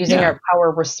good? Are we using our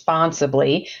power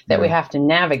responsibly that we have to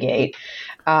navigate?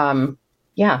 How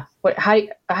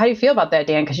do you feel about that,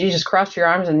 Dan? Because you just crossed your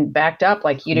arms and backed up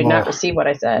like you did not receive what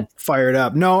I said. Fired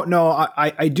up. No,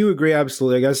 I do agree.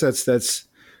 Absolutely. I guess that's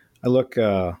I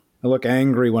look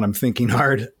angry when I'm thinking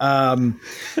hard. And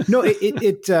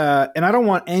I don't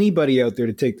want anybody out there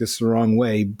to take this the wrong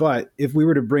way, but if we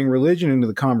were to bring religion into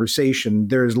the conversation,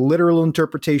 there's literal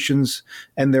interpretations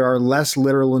and there are less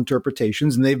literal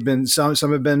interpretations. And they've been, some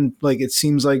have been like, it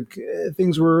seems like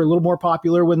things were a little more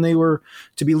popular when they were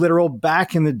to be literal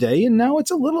back in the day. And now it's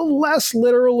a little less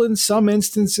literal in some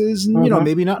instances and,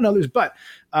 maybe not in others, but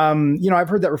I've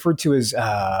heard that referred to as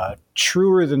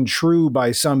truer than true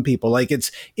by some people. Like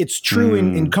it's true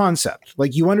in concept.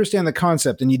 Like you understand the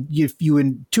concept and you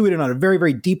intuit it on a very,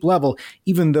 very deep level,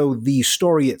 even though the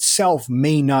story itself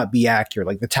may not be accurate.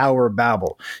 Like the Tower of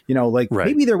Babel,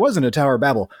 maybe there wasn't a Tower of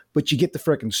Babel, but you get the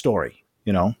frickin' story,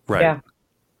 Right. Yeah.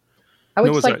 I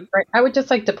would just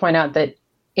like to point out that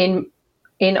in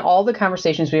all the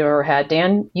conversations we've ever had,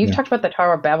 Dan, you've talked about the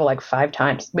Tower of Babel like 5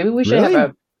 times. Maybe we should have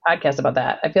a podcast about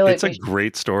that. I feel like it's a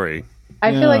great story.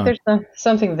 I feel like there's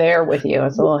something there with you.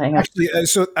 It's a little hang up. Actually,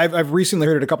 so I've recently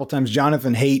heard it a couple times.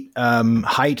 Jonathan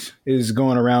Haidt is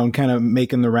going around kind of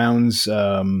making the rounds.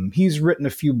 He's written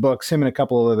a few books, him and a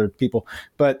couple of other people,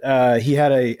 but he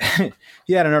had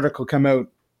an article come out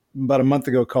about a month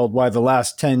ago called "Why the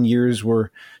Last 10 Years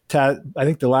Were." I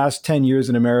think the last 10 years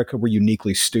in America were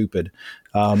uniquely stupid.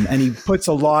 And he puts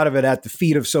a lot of it at the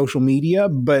feet of social media,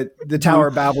 but the Tower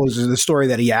of Babel is the story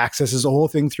that he accesses the whole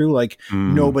thing through. Like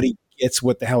nobody gets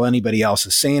what the hell anybody else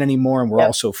is saying anymore. And we're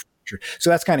also fractured. So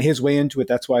that's kind of his way into it.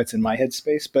 That's why it's in my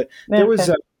headspace. But there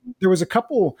was a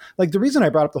couple, like the reason I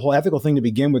brought up the whole ethical thing to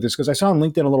begin with is because I saw on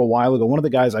LinkedIn a little while ago, one of the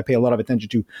guys I pay a lot of attention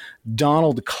to,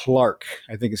 Donald Clark,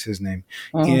 I think is his name.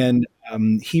 And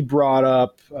he brought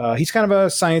up, he's kind of a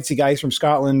sciencey guy. He's from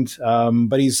Scotland,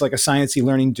 but he's like a sciencey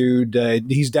learning dude.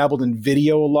 He's dabbled in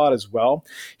video a lot as well.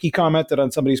 He commented on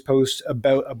somebody's post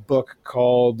about a book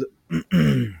called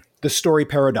The Story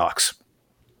Paradox,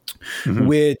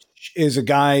 which is a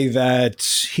guy that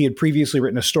he had previously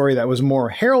written a story that was more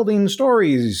heralding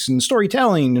stories and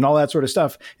storytelling and all that sort of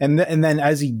stuff. And then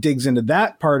as he digs into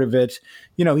that part of it,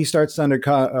 he starts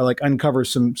to uncover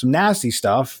some nasty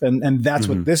stuff. And that's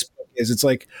what this book is. It's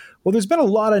like, well, there's been a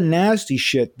lot of nasty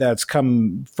shit that's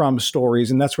come from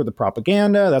stories, and that's where the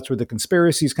propaganda, that's where the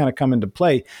conspiracies kind of come into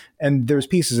play. And there's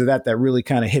pieces of that really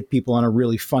kind of hit people on a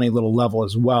really funny little level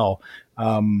as well.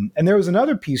 And there was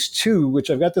another piece too,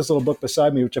 which I've got this little book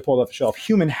beside me, which I pulled off the shelf,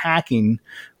 Human Hacking,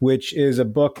 which is a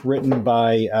book written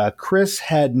by Chris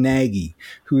Hadnagy,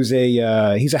 who's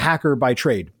he's a hacker by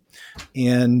trade.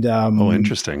 And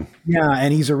interesting. Yeah,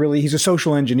 and he's a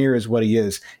social engineer is what he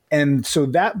is. And so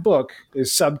that book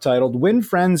is subtitled Win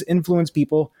Friends, Influence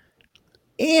People,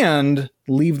 and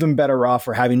Leave Them Better Off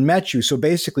for Having Met You. So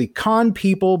basically con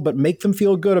people, but make them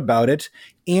feel good about it,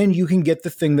 and you can get the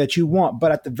thing that you want.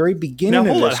 But at the very beginning of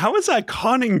this... Now, hold on. How is that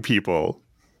conning people?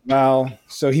 Well,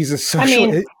 so he's a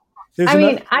social...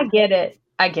 I get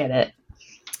it.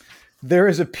 There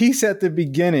is a piece at the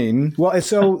beginning. Well,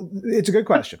 so it's a good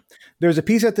question. There's a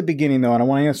piece at the beginning, though, and I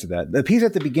want to answer that. The piece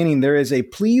at the beginning, there is a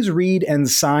please read and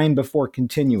sign before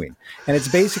continuing. And it's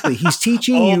basically, he's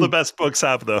teaching all you... the best books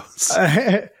have those.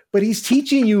 But he's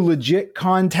teaching you legit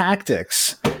con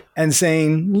tactics and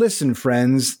saying, listen,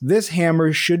 friends, this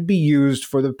hammer should be used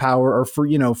for the power or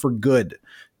for good.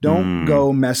 Don't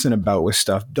go messing about with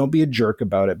stuff. Don't be a jerk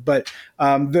about it. But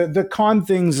the con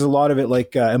things, a lot of it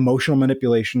like emotional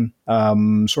manipulation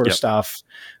sort of stuff.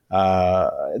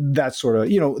 that sort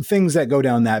of, things that go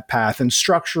down that path, and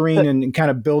structuring and kind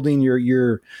of building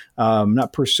your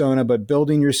not persona, but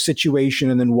building your situation,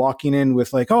 and then walking in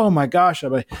with like, oh my gosh,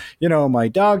 my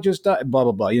dog just died, blah,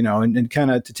 blah, blah, and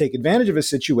kind of to take advantage of a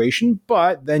situation,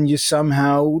 but then you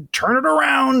somehow turn it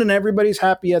around and everybody's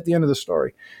happy at the end of the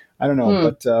story. I don't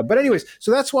know. But anyways,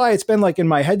 so that's why it's been like in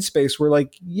my headspace, we're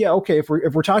like, yeah, okay, if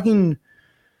we're talking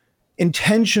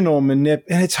intentional and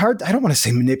it's hard. I don't want to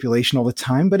say manipulation all the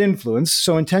time, but influence.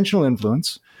 So intentional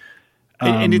influence,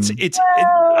 and it's influence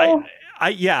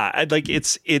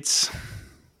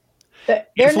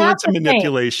and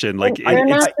manipulation. Like they're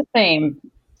not the same.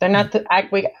 They're not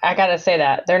I gotta say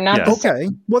that they're not. Yes. Okay,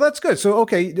 well that's good. So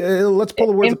let's pull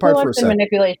the words apart for a second. Influence and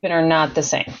manipulation are not the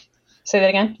same. Say that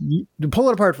again. Pull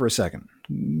it apart for a second.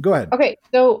 Go ahead. Okay,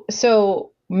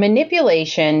 so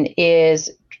manipulation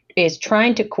is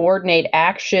trying to coordinate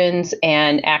actions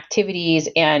and activities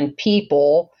and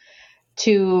people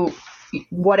to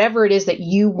whatever it is that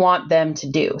you want them to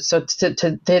do. So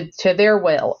to their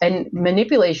will. And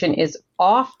manipulation is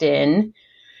often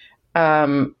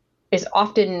seen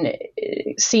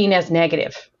as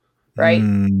negative, right?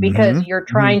 Mm-hmm. Because you're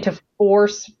trying to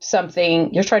force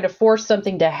something. You're trying to force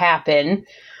something to happen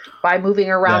by moving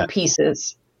around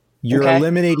pieces. You're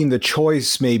eliminating the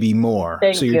choice maybe more.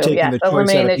 So you're taking the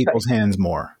choice out of people's hands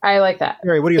more. I like that.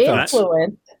 Harry, what are your thoughts?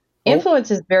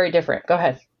 Influence is very different. Go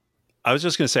ahead. I was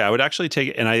just going to say, I would actually take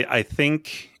it, and I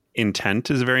think intent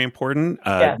is very important.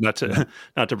 Not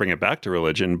to bring it back to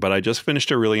religion, but I just finished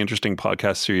a really interesting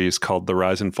podcast series called The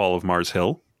Rise and Fall of Mars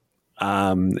Hill.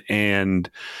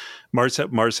 And Mars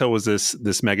Hill was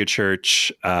this mega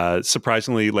church,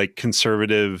 surprisingly like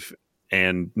conservative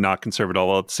and not conservative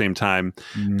all at the same time.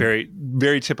 Mm. Very,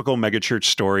 very typical megachurch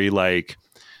story, like,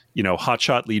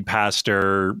 hotshot lead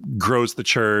pastor, grows the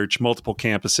church, multiple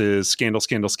campuses,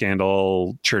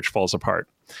 scandal, church falls apart.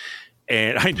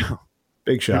 And I know.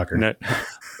 Big shocker.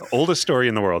 Oldest story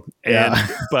in the world. And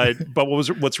but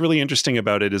what's really interesting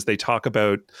about it is they talk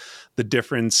about the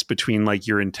difference between like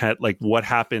your intent, like what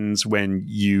happens when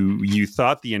you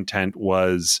thought the intent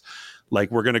was like,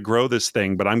 we're going to grow this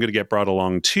thing, but I'm going to get brought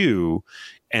along too.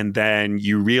 And then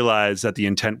you realize that the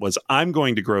intent was, I'm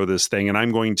going to grow this thing and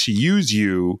I'm going to use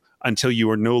you until you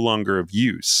are no longer of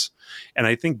use. And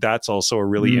I think that's also a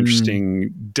really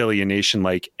interesting delineation.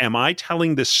 Like, am I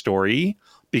telling this story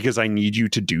because I need you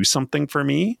to do something for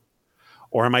me?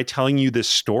 Or am I telling you this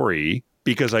story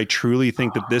because I truly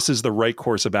think that this is the right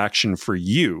course of action for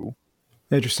you?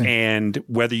 Interesting. And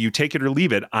whether you take it or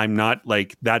leave it, I'm not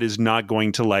like, that is not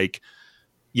going to like,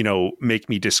 make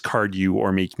me discard you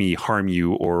or make me harm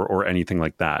you or anything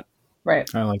like that.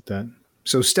 Right. I like that.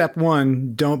 So step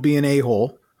 1, don't be an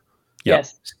a-hole. Yep.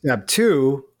 Yes. Step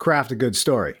 2, craft a good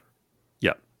story.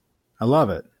 Yep. I love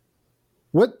it.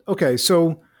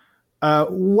 So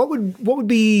what would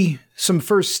be some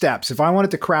first steps if I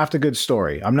wanted to craft a good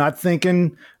story? I'm not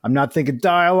thinking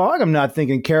dialogue. I'm not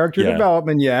thinking character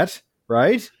development yet,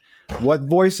 right? What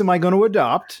voice am I going to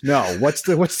adopt? No. What's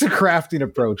the crafting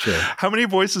approach here? How many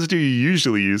voices do you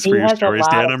usually use for your stories,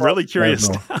 Dan? I'm really curious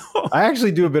now. I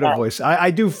actually do a bit of voice.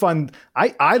 I do fun.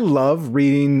 I love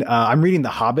reading. I'm reading The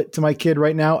Hobbit to my kid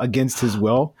right now against his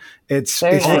will.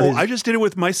 I just did it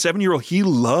with my 7-year-old. He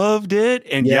loved it.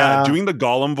 And doing the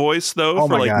Gollum voice though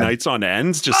for like nights on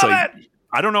ends, just I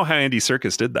don't know how Andy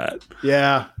Serkis did that.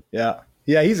 Yeah.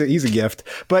 Yeah, he's a gift.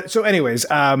 But so, anyways,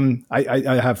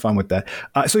 I have fun with that.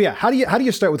 How do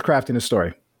you start with crafting a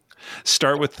story?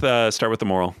 Start with the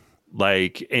moral.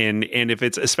 Like, and if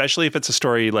it's, especially if it's a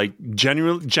story, like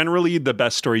generally the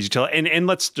best stories you tell, and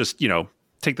let's just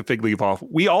take the fig leaf off.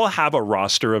 We all have a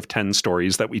roster of 10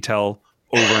 stories that we tell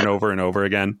over and over and over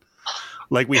again.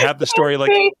 Like we have the story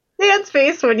like Dan's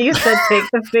face when you said take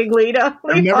the fig leaf off.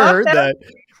 I've never heard that.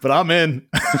 But I'm in.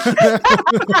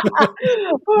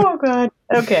 Oh, God.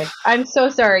 Okay. I'm so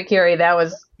sorry, Carrie.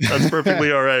 That's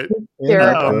perfectly all right.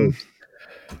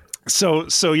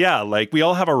 So yeah, like we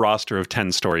all have a roster of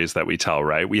 10 stories that we tell,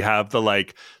 right? We have the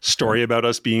like story about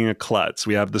us being a klutz.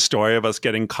 We have the story of us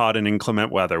getting caught in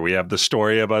inclement weather. We have the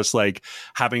story of us like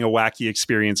having a wacky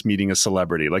experience meeting a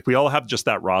celebrity. Like we all have just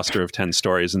that roster of 10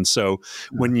 stories. And so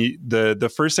when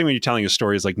the first thing when you're telling a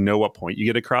story is like know what point you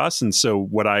get across. And so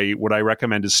what I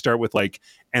recommend is start with like,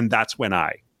 and that's when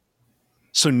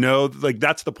so no, like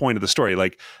that's the point of the story.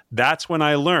 Like that's when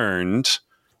I learned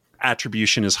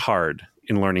attribution is hard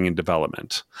in learning and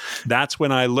development. That's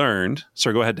when I learned.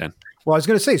 Sorry, go ahead, Dan. Well, I was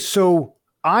going to say, so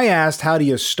I asked, how do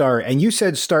you start? And you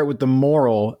said start with the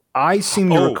moral. I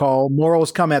seem to recall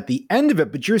morals come at the end of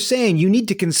it, but you're saying you need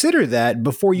to consider that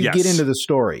before you get into the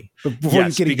story, before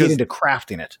you get into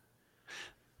crafting it.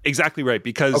 Exactly right.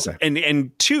 Because,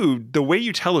 and two, the way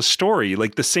you tell a story,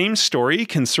 like the same story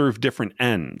can serve different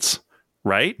ends,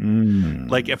 right?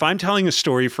 Like if I'm telling a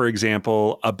story, for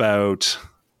example, about,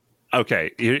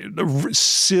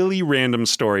 silly random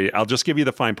story, I'll just give you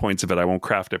the fine points of it. I won't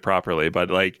craft it properly, but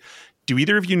like, do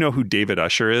either of you know who David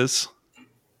Usher is?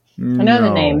 I know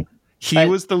the name. He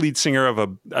was the lead singer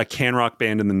of a can rock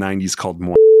band in the 90s called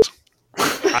More.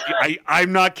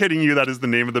 I'm not kidding you. That is the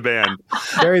name of the band.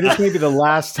 Barry, this may be the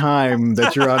last time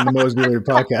that you're on the Mosby Learning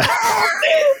podcast.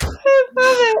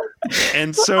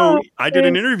 And so I did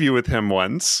an interview with him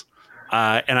once,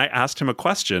 and I asked him a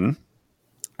question,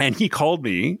 and he called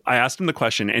me. I asked him the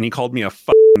question, and he called me a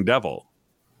fucking devil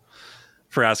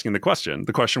for asking the question.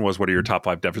 The question was, what are your top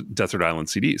 5 Desert Island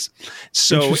CDs?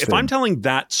 So if I'm telling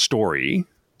that story,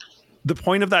 the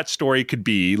point of that story could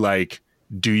be like,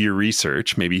 do your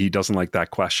research. Maybe he doesn't like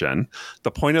that question.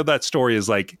 The point of that story is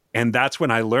like, and that's when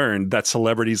I learned that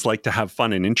celebrities like to have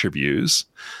fun in interviews.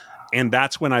 And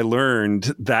that's when I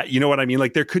learned that, you know what I mean?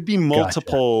 Like there could be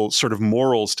multiple sort of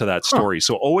morals to that story.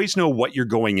 So always know what you're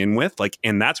going in with. Like,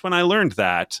 and that's when I learned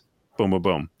that, boom, boom,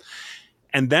 boom.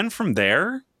 And then from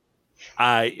there,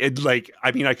 I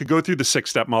could go through the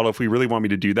 6-step model if we really want me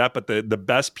to do that. But the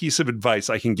best piece of advice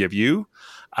I can give you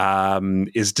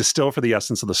is distill for the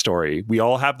essence of the story. We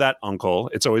all have that uncle.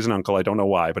 It's always an uncle. I don't know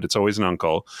why, but it's always an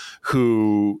uncle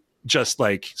who just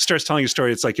like starts telling a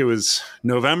story. It's like it was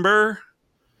November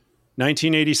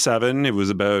 1987. It was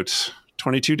about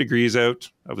 22 degrees out.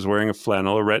 I was wearing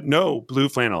blue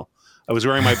flannel. I was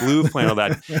wearing my blue flannel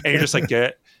and you're just like,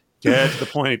 get to the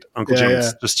point, Uncle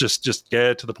James. Just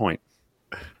get to the point.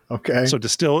 Okay.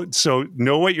 So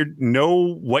know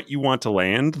what you want to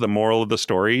land, the moral of the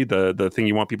story, the thing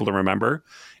you want people to remember,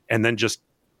 and then just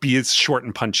be as short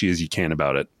and punchy as you can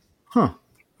about it. Huh.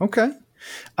 Okay.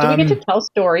 Do we get to tell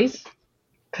stories?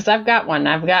 Because I've got one.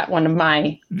 I've got one of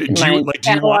my. Do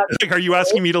you want? Like, are you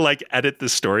asking me to like edit the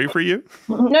story for you?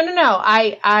 No.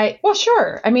 Well,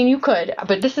 sure. I mean, you could,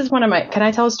 but this is one of my. Can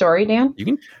I tell a story, Dan? You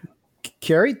can.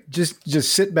 Carrie, just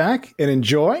sit back and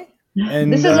enjoy.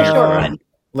 And this is a short one.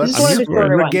 Let's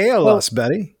regale us,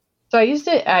 Betty. So I used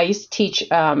to teach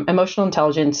emotional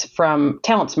intelligence from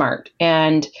Talent Smart,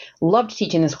 and loved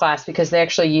teaching this class because they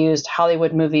actually used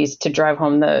Hollywood movies to drive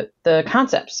home the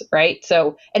concepts, right?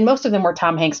 So, and most of them were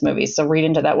Tom Hanks movies. So read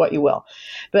into that what you will.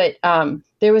 But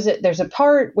there's a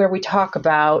part where we talk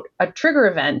about a trigger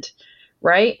event,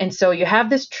 right? And so you have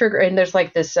this trigger, and there's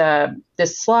like this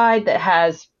slide that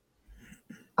has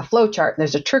a flow chart.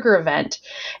 There's a trigger event,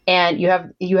 and you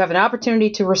have an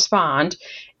opportunity to respond.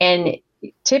 And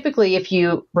typically, if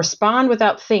you respond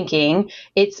without thinking,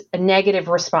 it's a negative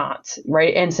response,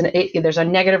 right? And there's a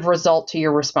negative result to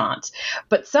your response.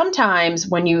 But sometimes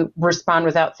when you respond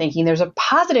without thinking, there's a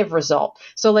positive result.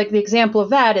 So like the example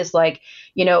of that is like,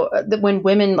 when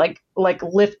women like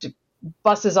lift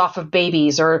buses off of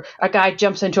babies, or a guy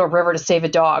jumps into a river to save a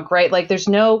dog, right? Like they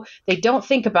don't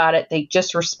think about it. They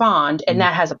just respond, and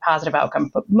that has a positive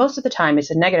outcome. But most of the time it's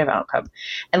a negative outcome.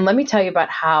 And let me tell you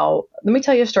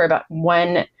a story about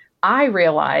when I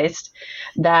realized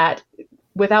that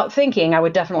without thinking, I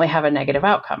would definitely have a negative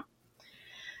outcome.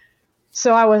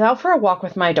 So I was out for a walk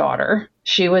with my daughter.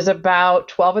 She was about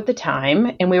 12 at the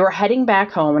time, and we were heading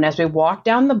back home. And as we walked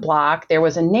down the block, there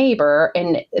was a neighbor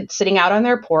and sitting out on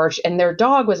their porch, and their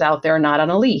dog was out there not on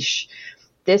a leash.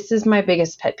 This is my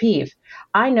biggest pet peeve.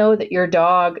 I know that your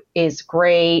dog is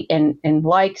great and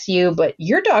likes you, but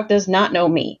your dog does not know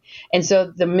me. And so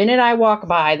the minute I walk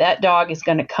by, that dog is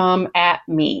going to come at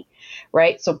me,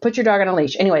 right? So put your dog on a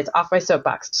leash. Anyways, off my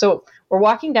soapbox. So we're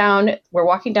walking down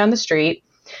the street.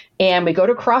 And we go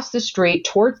to cross the street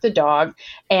towards the dog,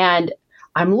 and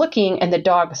I'm looking, and the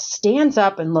dog stands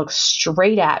up and looks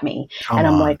straight at me. And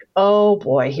I'm like, oh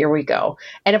boy, here we go.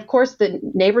 And of course, the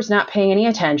neighbor's not paying any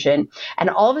attention. And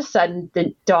all of a sudden,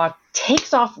 the dog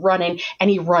takes off running, and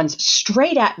he runs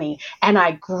straight at me. And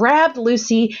I grabbed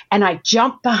Lucy and I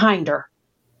jumped behind her.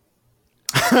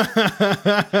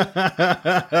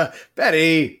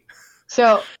 Betty.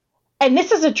 So, and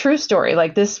this is a true story.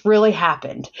 Like, this really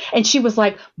happened. And she was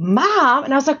like, Mom.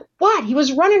 And I was like, what? He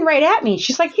was running right at me.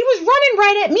 She's like, he was running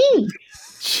right at me.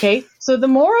 Okay. So the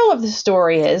moral of the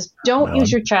story is don't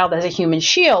use your child as a human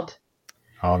shield.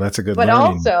 Oh, that's a good But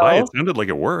learning. also, it sounded like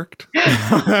it worked.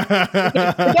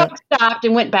 the dog stopped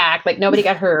and went back. Like, nobody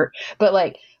got hurt.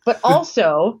 But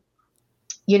also,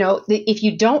 if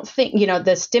you don't think, when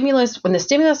the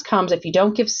stimulus comes, if you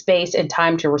don't give space and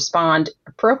time to respond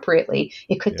appropriately,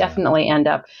 it could definitely end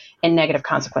up in negative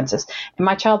consequences. And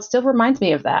my child still reminds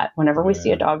me of that whenever we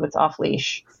see a dog that's off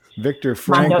leash. Victor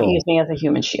Mom, don't Frankl. use me as a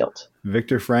human shield.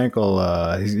 Victor Frankl.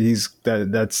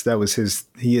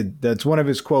 That's one of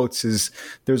his quotes. Is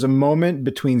there's a moment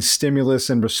between stimulus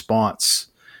and response,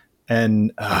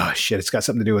 and it's got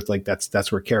something to do with like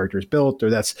that's where character's built, or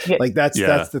that's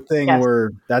the thing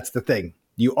where that's the thing.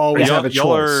 You always have a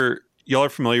choice. Y'all are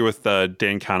familiar with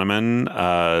Dan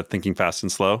Kahneman, Thinking Fast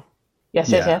and Slow?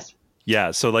 Yes.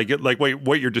 Yeah, so like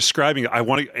what you're describing, I don't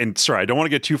want to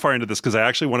get too far into this because I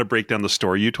actually want to break down the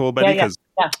story you told, Betty, because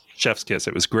chef's kiss,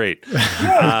 it was great.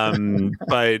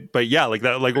 But yeah, like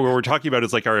that, like what we're talking about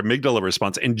is like our amygdala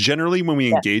response, and generally when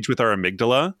we engage with our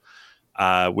amygdala,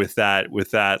 with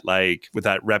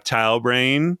that reptile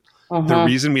brain. The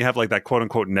reason we have like that quote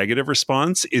unquote negative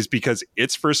response is because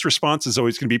its first response is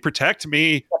always going to be protect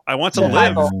me. I want to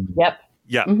live. Yep.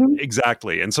 Yeah,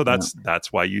 exactly. And so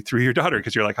that's why you threw your daughter,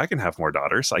 because you're like, I can have more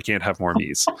daughters. I can't have more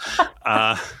me's.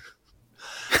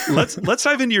 Let's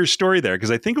dive into your story there, because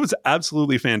I think it was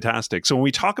absolutely fantastic. So when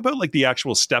we talk about like the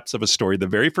actual steps of a story, the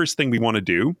very first thing we want to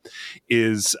do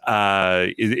is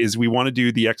we want to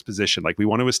do the exposition. Like we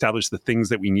want to establish the things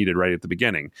that we needed right at the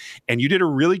beginning. And you did a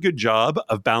really good job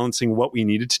of balancing what we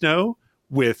needed to know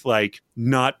with like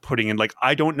not putting in like,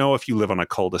 I don't know if you live on a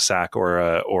cul-de-sac or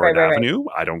an avenue.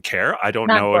 I don't care. I don't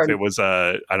know if it was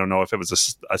a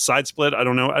side split. I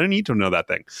don't know. I don't need to know that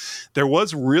thing. There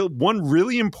was one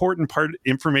really important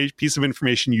piece of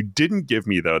information you didn't give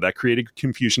me though, that created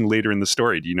confusion later in the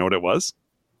story. Do you know what it was?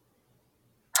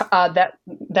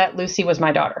 That Lucy was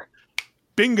my daughter.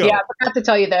 Bingo. Yeah, I forgot to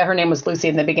tell you that her name was Lucy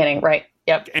in the beginning. Right.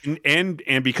 Yep.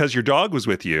 And because your dog was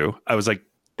with you, I was like,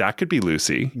 that could be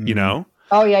Lucy, you know?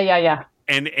 Oh, yeah.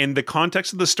 And the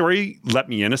context of the story let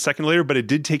me in a second later, but it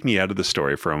did take me out of the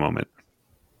story for a moment.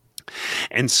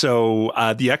 And so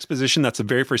the exposition, that's the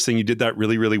very first thing. You did that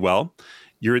really, really well.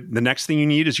 The next thing you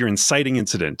need is your inciting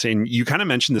incident. And you kind of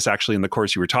mentioned this actually in the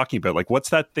course you were talking about, like, what's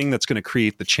that thing that's going to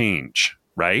create the change,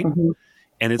 right?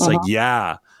 And it's like,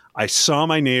 I saw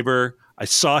my neighbor, I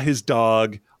saw his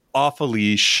dog off a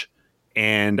leash,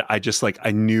 and I just like,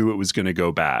 I knew it was going to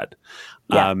go bad.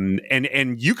 Yeah.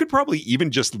 And you could probably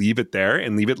even just leave it there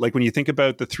and leave it like when you think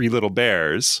about the Three Little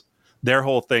Bears, their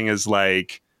whole thing is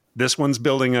like, this one's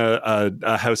building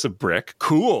a house of brick.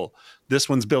 Cool. This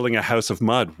one's building a house of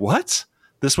mud. What?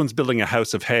 This one's building a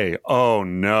house of hay. Oh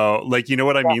no. Like, you know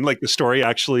what I mean? Like the story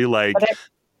actually like.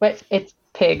 But it's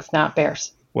pigs, not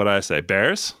bears. What did I say?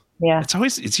 Bears? Yeah.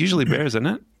 It's usually bears, isn't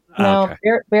it? No, okay.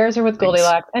 Bears are with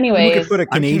Goldilocks. Anyways, we could put a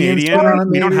Canadian.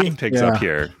 We don't have pigs up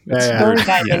here. Story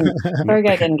guy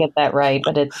didn't get that right,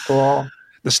 but it's cool.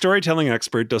 The storytelling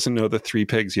expert doesn't know the three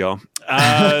pigs, y'all.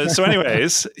 So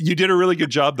anyways, you did a really good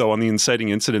job, though, on the inciting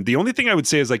incident. The only thing I would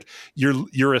say is like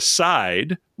your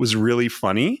aside was really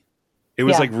funny. It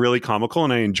was like really comical,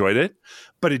 and I enjoyed it.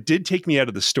 But it did take me out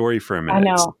of the story for a minute. I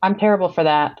know. I'm terrible for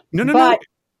that. No.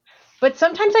 But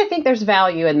sometimes I think there's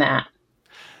value in that.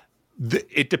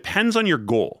 It depends on your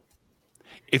goal.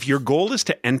 If your goal is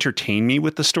to entertain me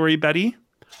with the story, Betty,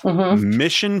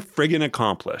 mission friggin'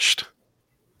 accomplished.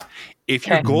 If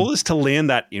your goal is to land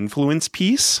that influence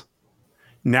piece,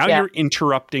 now you're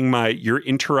interrupting my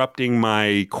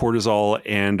cortisol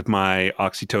and my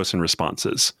oxytocin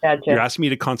responses. Gotcha. You're asking me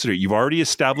to concentrate. You've already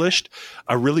established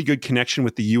a really good connection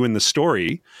with the you in the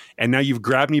story, and now you've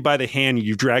grabbed me by the hand and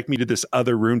you've dragged me to this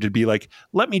other room to be like,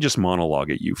 let me just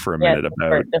monologue at you for a minute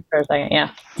about just for a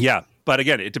second. Yeah, but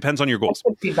again, it depends on your goals.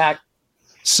 That's good feedback.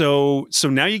 So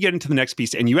now you get into the next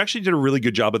piece, and you actually did a really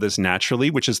good job of this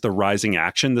naturally, which is the rising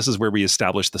action. This is where we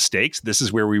establish the stakes. This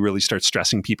is where we really start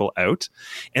stressing people out.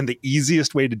 And the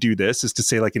easiest way to do this is to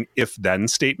say like an if-then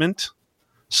statement.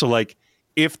 So like,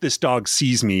 if this dog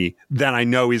sees me, then I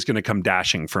know he's going to come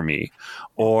dashing for me.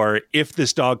 Or if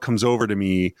this dog comes over to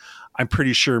me, I'm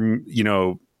pretty sure,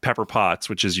 Pepper Potts,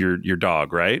 which is your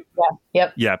dog, right? Yeah.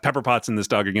 Yep. Yeah. Pepper Potts and this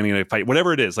dog are getting in a fight,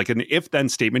 whatever it is, like an if-then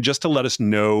statement, just to let us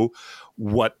know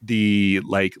what the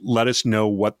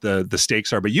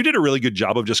stakes are. But you did a really good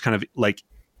job of just kind of like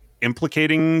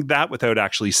implicating that without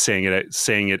actually saying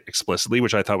it explicitly,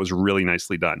 which I thought was really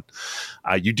nicely done.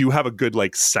 You do have a good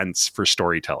like sense for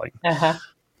storytelling.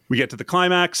 We get to the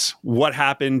climax. What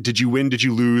happened? Did you win? Did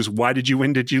you lose? Why did you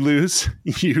win? Did you lose?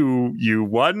 You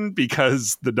won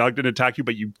because the dog didn't attack you,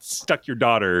 but you stuck your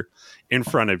daughter in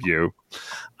front of you.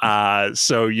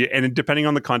 And depending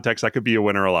on the context, that could be a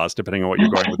win or a loss, depending on what you're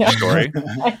going with the story.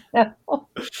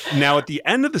 Now, at the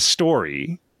end of the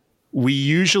story, we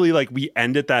usually we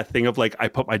end at that thing of like, I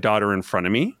put my daughter in front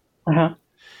of me.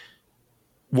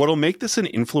 What'll make this an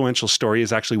influential story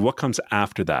is actually what comes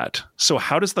after that. So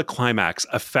how does the climax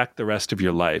affect the rest of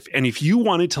your life? And if you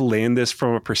wanted to land this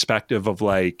from a perspective of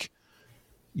like,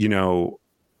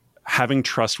 having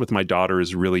trust with my daughter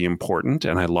is really important,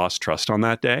 and I lost trust on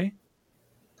that day.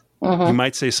 Mm-hmm. You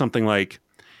might say something like,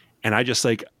 and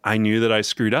I knew that I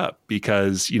screwed up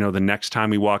because, the next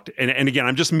time we walked, and again,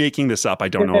 I'm just making this up. I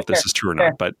don't know if this is true or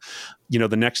not, but,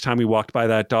 the next time we walked by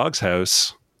that dog's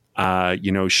house,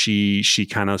 she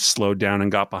kind of slowed down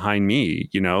and got behind me,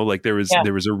 like there was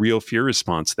a real fear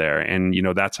response there. And,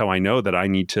 that's how I know that I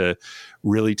need to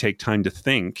really take time to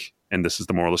think. And this is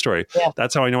the moral of the story. Yeah.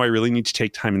 That's how I know I really need to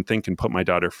take time and think and put my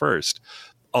daughter first.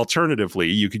 Alternatively,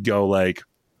 you could go like,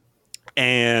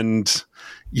 and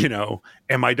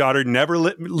my daughter never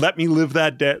let me live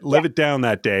it down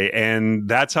that day. And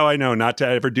that's how I know not to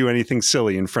ever do anything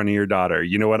silly in front of your daughter.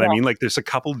 You know what I mean? Like there's a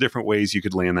couple of different ways you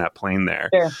could land that plane there.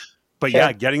 Sure. But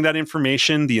getting that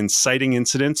information, the inciting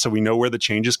incident, so we know where the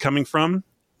change is coming from,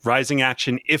 rising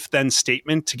action, if then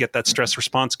statement to get that stress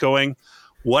response going.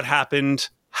 What happened?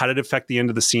 How did it affect the end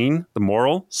of the scene? The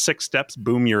moral, 6 steps,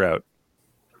 boom, you're out.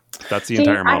 That's the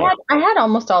entire model. I had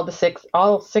almost all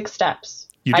 6 steps.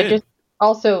 You did. I just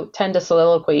also tend to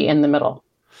soliloquy in the middle.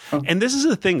 And this is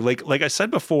the thing, like I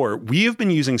said before, we have been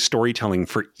using storytelling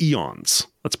for eons.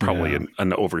 That's probably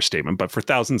an overstatement, but for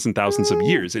thousands and thousands of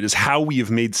years, it is how we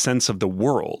have made sense of the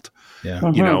world. Yeah.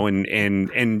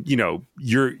 And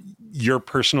your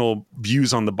personal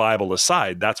views on the Bible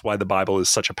aside, that's why the Bible is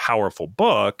such a powerful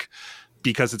book,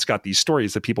 because it's got these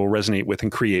stories that people resonate with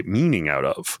and create meaning out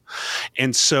of.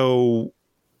 And so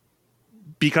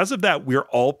because of that, we're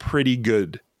all pretty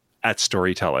good at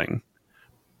storytelling,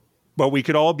 but we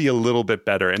could all be a little bit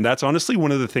better. And that's honestly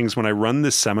one of the things when I run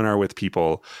this seminar with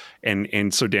people.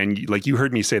 And so Dan, like you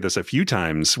heard me say this a few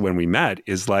times when we met,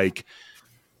 is like,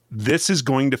 this is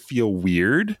going to feel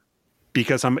weird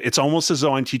because it's almost as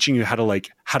though I'm teaching you how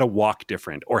to walk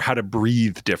different or how to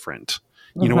breathe different.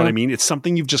 You know what I mean? It's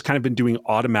something you've just kind of been doing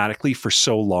automatically for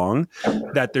so long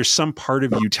that there's some part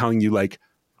of you telling you like,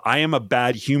 I am a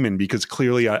bad human because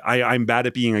clearly I'm bad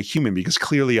at being a human because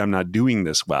clearly I'm not doing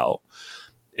this well.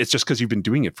 It's just because you've been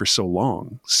doing it for so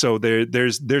long. So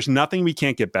there's nothing we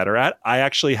can't get better at. I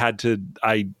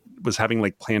was having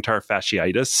like plantar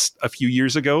fasciitis a few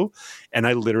years ago, and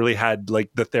I literally had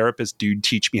like the therapist dude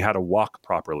teach me how to walk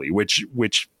properly,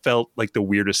 which felt like the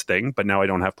weirdest thing, but now I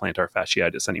don't have plantar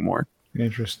fasciitis anymore.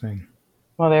 Interesting.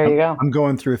 Well, there you go. I'm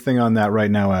going through a thing on that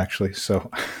right now, actually. So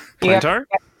plantar?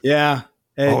 Yeah.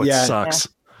 It sucks.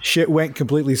 Shit went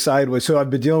completely sideways. So I've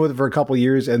been dealing with it for a couple of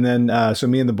years. And then, so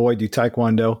me and the boy do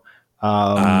Taekwondo,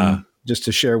 just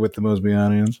to share with the Mosby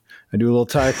audience. I do a little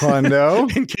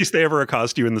Taekwondo. In case they ever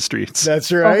accost you in the streets.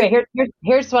 That's right. Okay,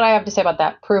 here's what I have to say about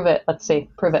that. Prove it. Let's see.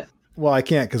 Prove it. Well, I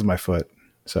can't because of my foot.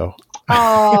 So.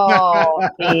 Oh,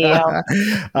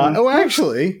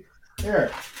 actually,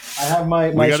 here. I have my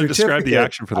we got to describe the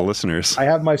action for the listeners. I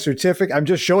have my certificate. I'm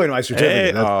just showing my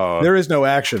certificate. Hey, there is no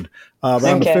action. But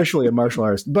I'm officially a martial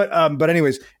artist. But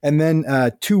anyways, and then 2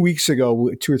 or 3 weeks ago,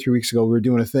 we were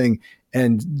doing a thing,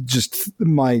 and just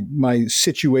my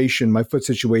situation, my foot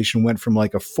situation, went from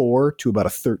like a 4 to about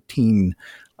a 13.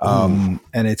 And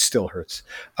it still hurts.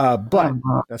 But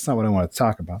that's not what I want to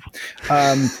talk about.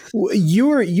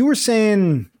 You were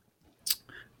saying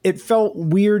it felt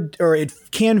weird, or it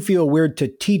can feel weird to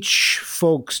teach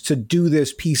folks to do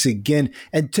this piece again.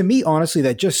 And to me, honestly,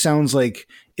 that just sounds like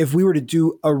if we were to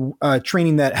do a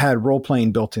training that had role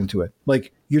playing built into it.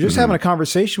 Like you're just having a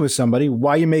conversation with somebody.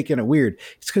 Why are you making it weird?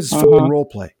 It's because it's fucking role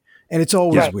play, and it's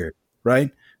always weird, right?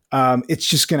 It's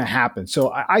just going to happen.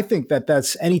 So I think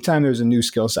that's anytime there's a new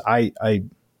skill set,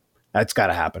 that's got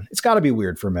to happen. It's got to be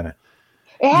weird for a minute.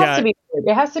 It has to be weird.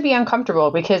 It has to be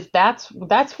uncomfortable because that's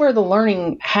where the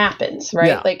learning happens, right?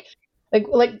 Yeah. Like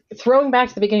throwing back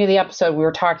to the beginning of the episode, we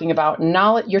were talking about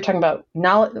knowledge. You're talking about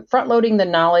knowledge, front loading the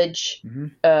knowledge.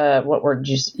 What word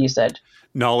you said?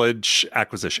 Knowledge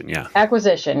acquisition. Yeah.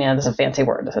 Acquisition. Yeah. That's a fancy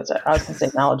word. I was going to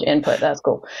say knowledge input. That's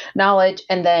cool. Knowledge,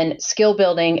 and then skill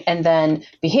building, and then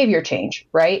behavior change.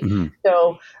 Right. Mm-hmm.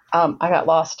 So I got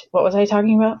lost. What was I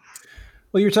talking about?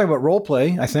 Well, you're talking about role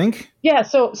play, I think. Yeah.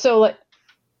 So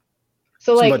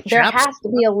there has to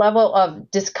be a level of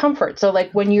discomfort. So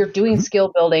like when you're doing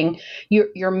skill building,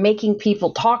 you're making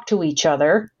people talk to each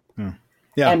other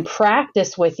and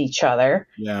practice with each other.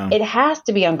 Yeah. It has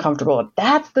to be uncomfortable.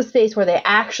 That's the space where they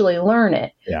actually learn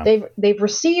it. Yeah. They've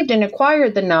received and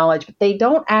acquired the knowledge, but they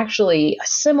don't actually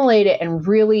assimilate it and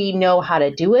really know how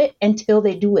to do it until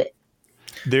they do it.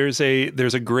 There's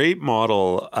a great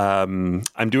model.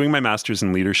 I'm doing my master's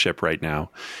in leadership right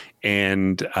now.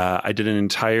 And I did an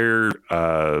entire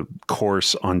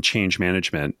course on change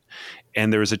management,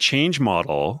 and there was a change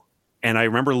model. And I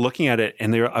remember looking at it,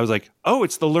 and I was like, "Oh,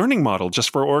 it's the learning model just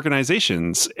for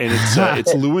organizations." And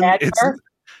it's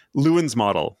Lewin's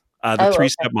model. The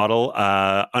 3-step model,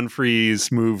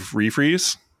 unfreeze, move,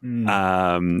 refreeze.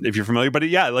 If you're familiar, but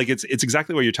yeah, like it's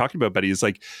exactly what you're talking about, Betty, is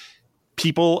like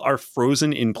people are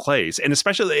frozen in place. And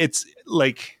especially it's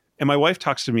like, and my wife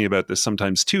talks to me about this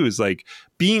sometimes too, is like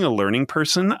being a learning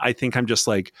person. I think I'm just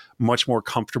like much more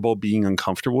comfortable being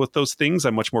uncomfortable with those things.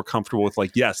 I'm much more comfortable with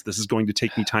like, yes, this is going to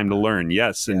take me time to learn.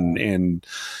 Yes. And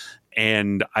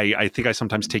I think I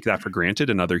sometimes take that for granted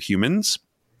in other humans.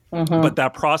 But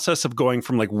that process of going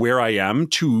from like where I am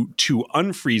to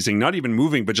unfreezing, not even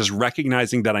moving, but just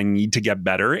recognizing that I need to get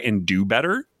better and do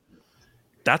better.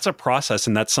 That's a process,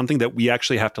 and that's something that we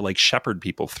actually have to like shepherd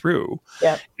people through.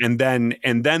 Yeah. And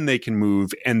then they can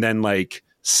move and then like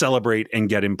celebrate and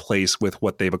get in place with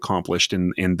what they've accomplished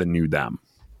in the new them.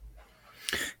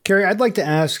 Carrie, I'd like to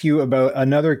ask you about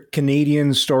another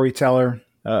Canadian storyteller,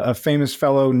 a famous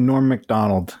fellow, Norm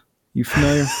Macdonald. You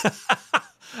familiar?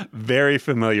 Very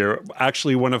familiar.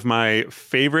 Actually, one of my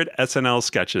favorite SNL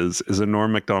sketches is a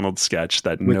Norm Macdonald sketch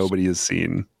that nobody has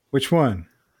seen. Which one?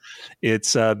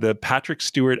 It's the Patrick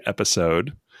Stewart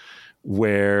episode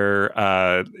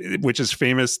where, which is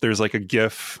famous. There's like a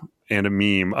GIF and a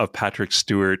meme of Patrick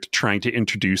Stewart trying to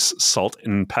introduce Salt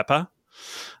and Pepper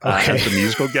as the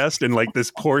musical guest, and like this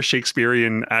poor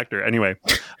Shakespearean actor. Anyway,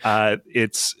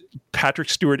 it's Patrick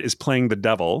Stewart is playing the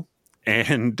devil.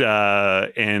 And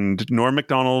Norm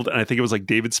Macdonald, and I think it was like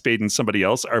David Spade and somebody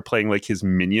else are playing like his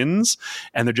minions,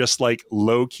 and they're just like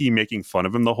low key making fun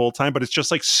of him the whole time. But it's just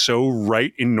like so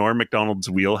right in Norm Macdonald's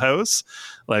wheelhouse.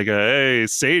 Like, hey,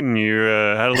 Satan, you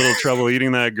had a little trouble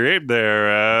eating that grape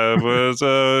there.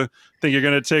 Think you're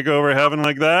going to take over heaven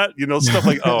like that? You know, stuff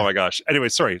like, oh my gosh. Anyway,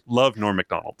 sorry. Love Norm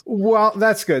Macdonald. Well,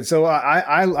 that's good. So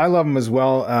I love him as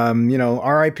well. You know,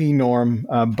 R.I.P. Norm.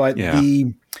 But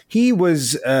he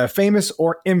was famous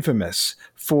or infamous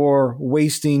for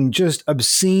wasting just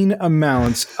obscene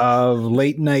amounts of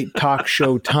late night talk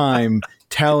show time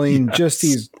telling just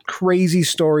these crazy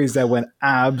stories that went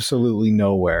absolutely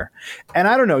nowhere. And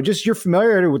I don't know, just your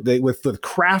familiarity with the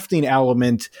crafting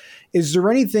element. Is there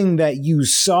anything that you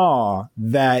saw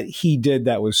that he did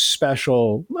that was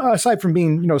special, aside from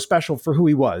being, you know, special for who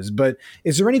he was? But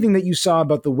is there anything that you saw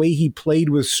about the way he played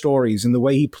with stories and the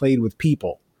way he played with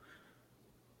people?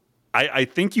 I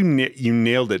think you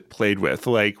nailed it. Played with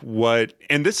like what,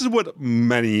 and this is what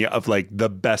many of like the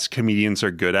best comedians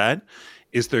are good at,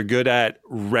 is they're good at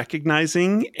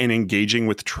recognizing and engaging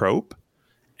with trope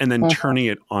and then turning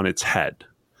it on its head.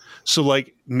 So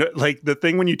like the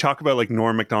thing when you talk about like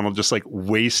Norm Macdonald just like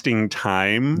wasting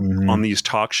time on these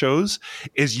talk shows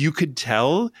is you could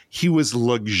tell he was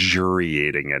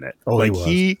luxuriating in it. Oh, like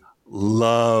he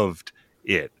loved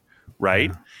it.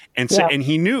 Right. Yeah. And so, and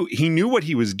he knew what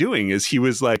he was doing is he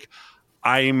was like,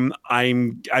 I'm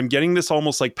getting this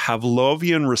almost like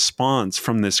Pavlovian response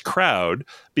from this crowd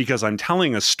because I'm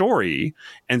telling a story.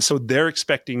 And so they're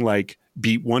expecting like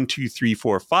beat 1, 2, 3,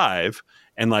 4, 5.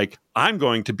 And like, I'm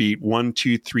going to beat 1,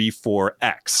 2, 3, 4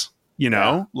 X, you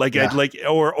know, I'd like,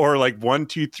 or like 1,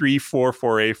 2, 3, 4,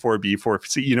 4A, 4B,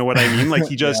 4C, you know what I mean? Like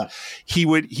he just, he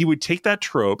would take that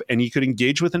trope and he could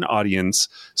engage with an audience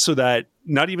so that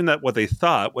not even that what they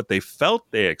thought, what they felt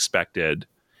they expected.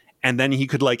 And then he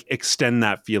could like extend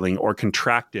that feeling or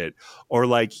contract it, or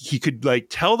like he could like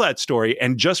tell that story.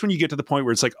 And just when you get to the point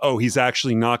where it's like, oh, he's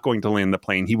actually not going to land the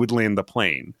plane, he would land the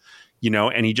plane, you know,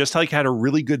 and he just like had a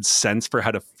really good sense for how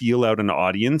to feel out an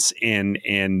audience and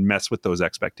mess with those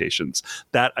expectations.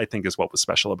 That I think is what was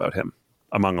special about him,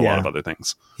 among a lot of other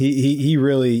things. He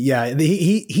really,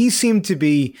 he seemed to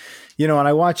be, you know, and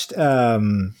I watched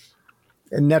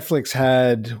Netflix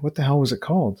had, what the hell was it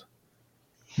called?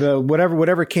 The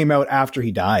whatever came out after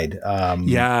he died. I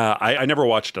never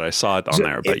watched it. I saw it on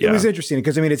there, but it was interesting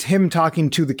because I mean it's him talking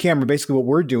to the camera, basically what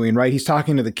we're doing, right? He's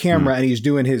talking to the camera and he's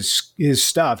doing his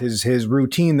stuff, his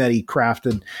routine that he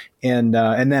crafted, and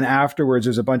then afterwards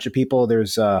there's a bunch of people.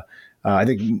 There's I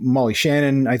think Molly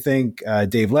Shannon, I think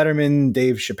Dave Letterman,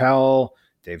 Dave Chappelle,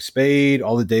 Dave Spade,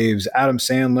 all the Daves, Adam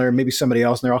Sandler, maybe somebody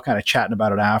else, and they're all kind of chatting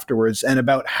about it afterwards and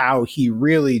about how he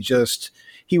really just.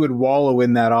 He would wallow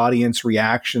in that audience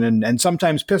reaction and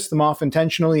sometimes piss them off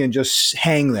intentionally and just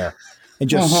hang there and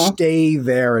just stay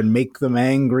there and make them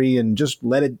angry and just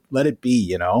let it be,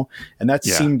 you know? And that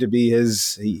seemed to be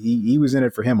he was in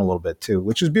it for him a little bit too,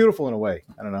 which is beautiful in a way.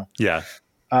 I don't know. Yeah.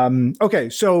 Okay.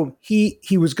 So he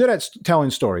was good at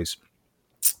telling stories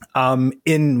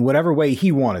in whatever way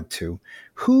he wanted to.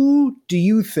 Who do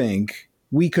you think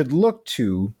we could look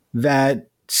to that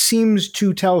seems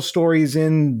to tell stories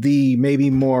in the maybe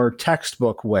more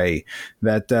textbook way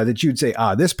that you'd say,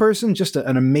 this person, just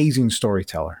an amazing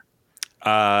storyteller?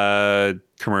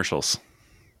 Commercials.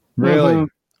 Really?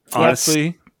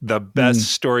 Honestly, The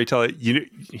best storyteller.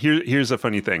 Here's a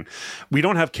funny thing. We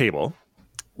don't have cable.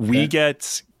 We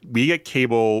get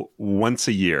cable once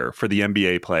a year for the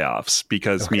NBA playoffs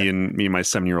because me and my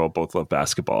 7-year-old both love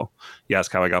basketball. You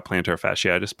ask how I got plantar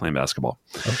fasciitis playing basketball.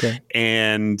 Okay.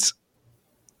 And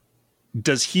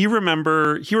does he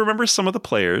remember? He remembers some of the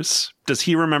players. Does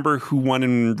he remember who won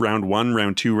in round 1,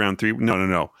 round 2, round 3?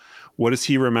 No. What does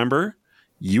he remember?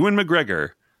 Ewan McGregor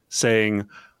saying,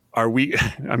 "Are we?"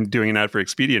 I'm doing an ad for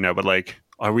Expedia now, but like,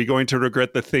 are we going to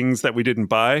regret the things that we didn't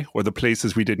buy or the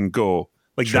places we didn't go?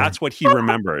 Like that's what he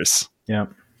remembers. Yeah.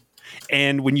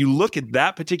 And when you look at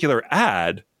that particular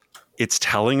ad, it's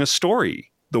telling a story.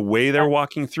 The way they're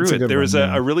walking through it, there is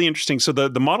a really interesting. So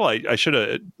the model I should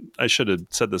have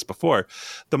said this before.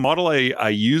 The model I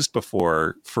used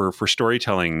before for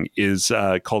storytelling is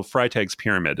called Freytag's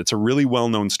Pyramid. It's a really well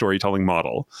known storytelling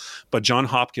model, but John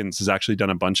Hopkins has actually done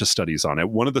a bunch of studies on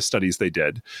it. One of the studies they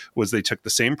did was they took the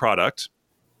same product.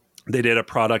 They did a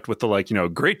product with the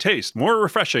great taste, more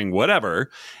refreshing,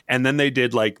 whatever. And then they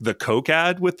did like the Coke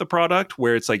ad with the product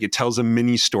where it's like it tells a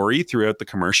mini story throughout the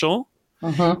commercial.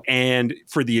 And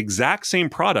for the exact same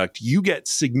product, you get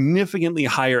significantly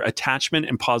higher attachment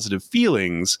and positive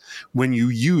feelings when you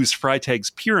use Freytag's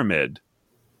Pyramid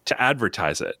to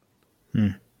advertise it.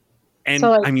 And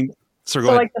so go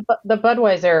ahead. Like the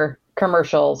Budweiser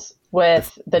commercials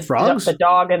with the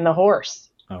dog and the horse.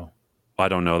 Oh, I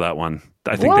don't know that one.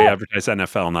 I think they advertise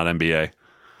NFL, not NBA.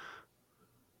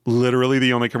 Literally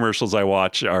the only commercials I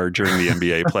watch are during the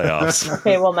NBA playoffs.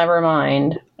 Okay, well, never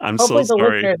mind. Hopefully so the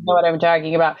sorry. listeners know what I'm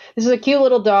talking about. This is a cute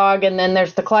little dog, and then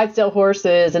there's the Clydesdale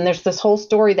horses, and there's this whole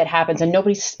story that happens, and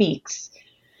nobody speaks.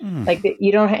 Like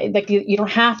you don't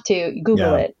have to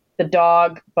Google it. The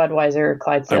dog, Budweiser,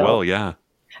 Clydesdale. I will, yeah.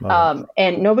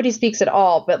 And nobody speaks at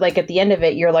all, but like at the end of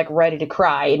it, you're like ready to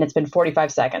cry, and it's been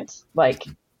 45 seconds. Like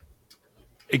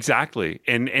exactly,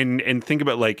 and think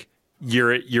about like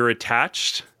you're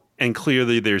attached. And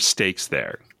clearly there's stakes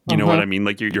there. You know what I mean?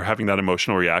 Like you're having that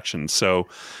emotional reaction. So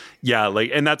yeah,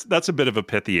 like, and that's a bit of a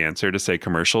pithy answer to say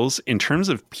commercials. In terms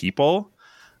of people,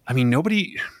 I mean,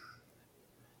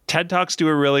 TED Talks do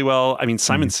it really well. I mean,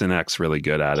 Simon Sinek's really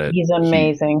good at it. He's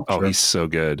amazing. He's so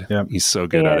good. Yep. He's so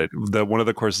good at it. One of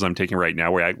the courses I'm taking right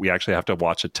now where we actually have to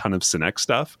watch a ton of Sinek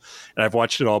stuff. And I've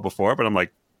watched it all before, but I'm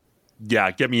like, yeah,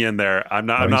 get me in there. I'm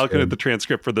not looking at the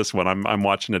transcript for this one. I'm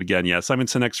watching it again. Yeah, Simon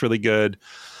Sinek's really good.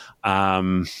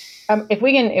 If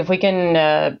we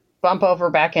can bump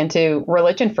over back into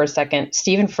religion for a second,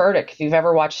 Stephen Furtick. If you've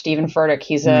ever watched Stephen Furtick,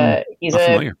 he's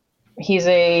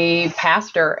a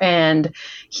pastor, and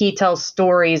he tells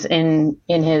stories in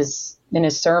his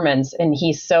sermons, and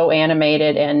he's so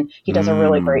animated, and he does a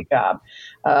really great job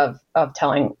of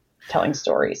telling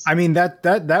stories. I mean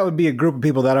that would be a group of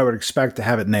people that I would expect to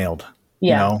have it nailed.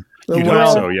 Yeah, you'd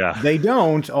hope so. Yeah, they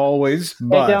don't always,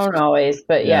 but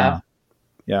yeah.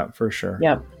 Yeah, for sure.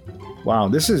 Yeah. Wow,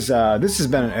 this has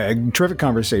been a terrific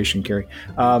conversation, Carrie.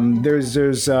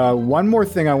 There's one more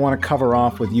thing I want to cover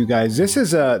off with you guys. This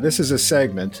is a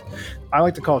segment I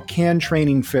like to call "Can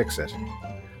Training Fix It?"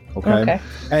 Okay.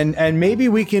 And maybe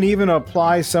we can even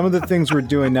apply some of the things we're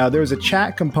doing now. There's a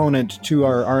chat component to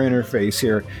our interface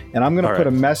here, and I'm going to put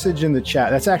a message in the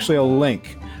chat. That's actually a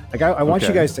link. Like I want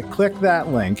you guys to click that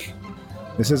link.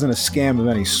 This isn't a scam of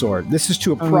any sort. This is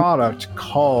to a product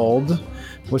called.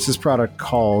 What's this product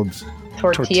called?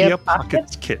 Tortilla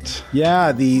Pockets Kit.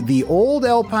 Yeah, the old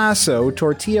El Paso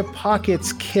Tortilla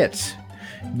Pockets Kit,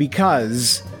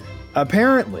 because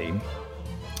apparently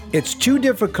it's too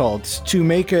difficult to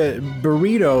make a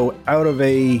burrito out of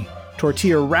a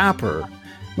tortilla wrapper.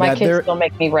 My kids still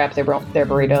make me wrap their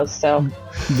burritos, so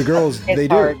the girls they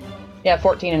hard. do. Yeah,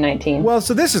 14 and 19. Well,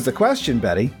 so this is the question,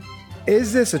 Betty.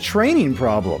 Is this a training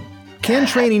problem? Can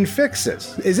training fix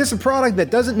this? Is this a product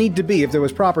that doesn't need to be if there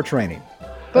was proper training?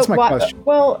 That's my question.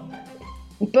 Well,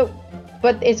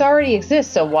 but it's already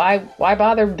exists, so why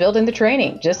bother building the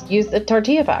training? Just use the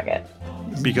tortilla pocket.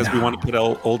 Because we want to put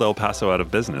old El Paso out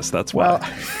of business. That's why.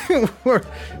 Well,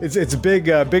 it's a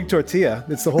big tortilla.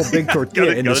 It's the whole big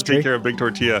tortilla industry. Gotta take care of big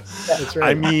tortilla. That's right.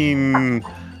 I mean,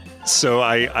 so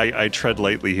I tread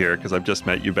lightly here because I've just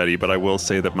met you, Betty, but I will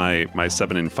say that my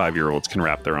 7 and 5-year-olds can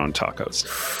wrap their own tacos.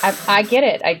 I get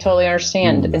it. I totally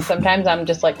understand. And sometimes I'm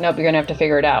just like, nope, you're going to have to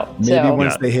figure it out. Maybe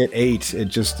once they hit 8,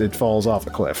 it falls off a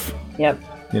cliff. Yep.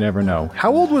 You never know.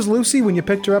 How old was Lucy when you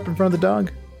picked her up in front of the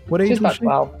dog? What age was she?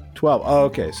 12. 12. Oh,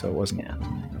 okay. So it wasn't. Yeah.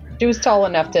 She was tall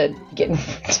enough to get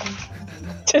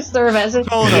to serve as a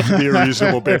tall enough to be a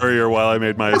reasonable barrier while I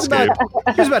made my escape.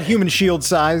 It was about human shield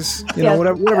size, you know,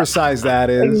 whatever size that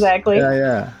is. Exactly.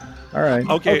 Yeah. All right.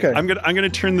 Okay. I'm gonna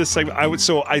turn this segment.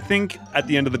 I think at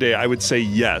the end of the day, I would say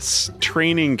yes.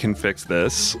 Training can fix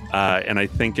this, and I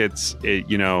think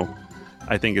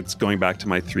I think it's going back to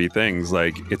my three things.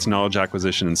 Like, it's knowledge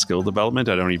acquisition and skill development.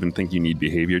 I don't even think you need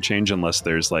behavior change unless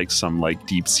there's like some like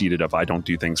deep-seated I don't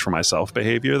do things for myself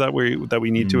behavior that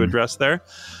we need to address there.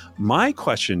 My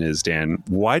question is, Dan,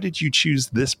 why did you choose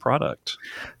this product?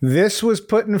 This was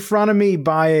put in front of me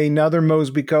by another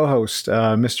Mosby co-host,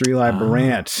 Mr. Eli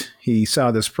Brandt. He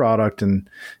saw this product and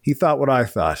he thought what I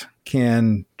thought.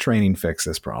 Can training fix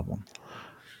this problem?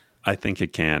 I think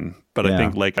it can. But I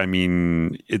think,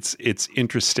 it's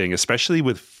interesting, especially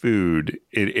with food.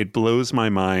 It blows my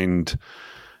mind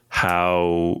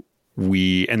how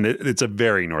and it's a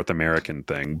very North American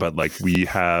thing, but like we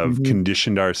have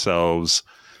conditioned ourselves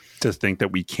to think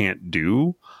that we can't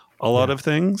do a lot of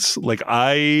things. Like,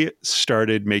 I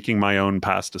started making my own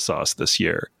pasta sauce this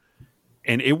year,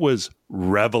 and it was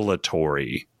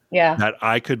revelatory that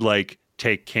I could like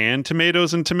take canned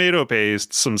tomatoes and tomato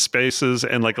paste, some spices,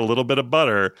 and like a little bit of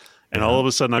butter. And all of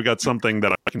a sudden I've got something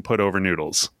that I can put over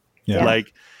noodles. Yeah.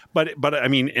 Like, but I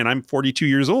mean, and I'm 42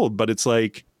 years old, but it's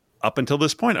like, up until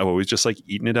this point, I've always just like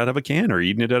eaten it out of a can or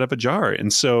eaten it out of a jar.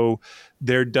 And so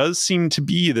there does seem to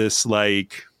be this I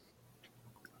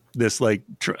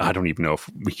don't even know if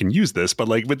we can use this, but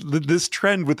like with this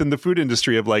trend within the food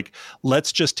industry of like,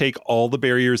 let's just take all the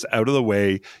barriers out of the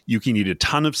way. You can eat a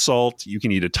ton of salt, you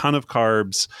can eat a ton of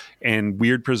carbs and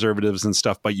weird preservatives and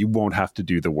stuff, but you won't have to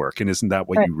do the work. And isn't that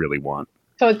what you really want?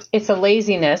 So it's a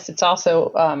laziness. It's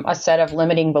also a set of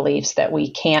limiting beliefs that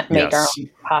we can't make our own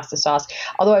pasta sauce.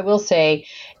 Although I will say,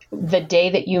 the day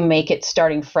that you make it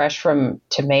starting fresh from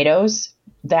tomatoes,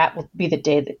 that will be the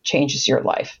day that changes your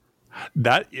life.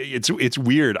 That it's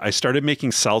weird. I started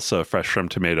making salsa fresh from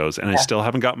tomatoes, and I still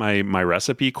haven't got my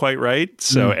recipe quite right.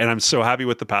 So, and I'm so happy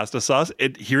with the pasta sauce.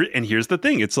 Here's the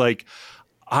thing. It's like,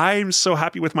 I'm so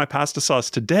happy with my pasta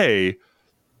sauce today.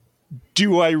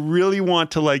 Do I really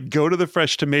want to like go to the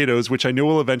fresh tomatoes, which I know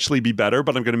will eventually be better,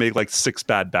 but I'm going to make like 6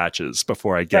 bad batches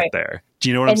before I get there. Do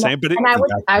you know what I'm saying? But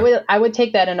I would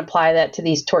take that and apply that to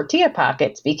these tortilla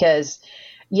pockets, because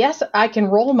yes, I can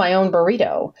roll my own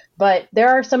burrito, but there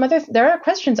are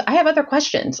questions. I have other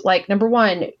questions. Like, number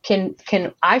one, can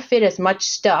I fit as much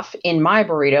stuff in my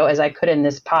burrito as I could in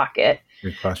this pocket?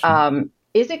 Good question.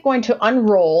 Is it going to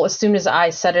unroll as soon as I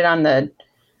set it on the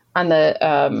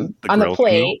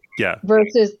plate? Yeah.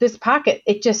 Versus this pocket,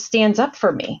 it just stands up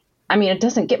for me. I mean, it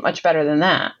doesn't get much better than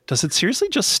that. Does it seriously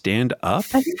just stand up?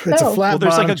 I think so. It's a flat. Well,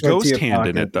 there's like a ghost hand pocket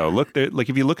in it, though. Look, like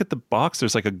if you look at the box,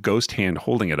 there's like a ghost hand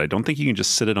holding it. I don't think you can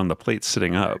just sit it on the plate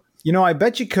sitting up. You know, I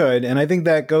bet you could, and I think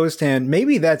that ghost hand,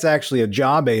 maybe that's actually a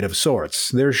job aid of sorts.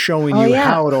 They're showing you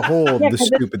how to hold the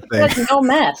stupid thing. There's no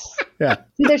mess. See,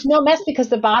 there's no mess because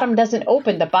the bottom doesn't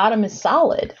open. The bottom is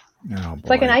solid. Oh, it's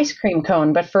like an ice cream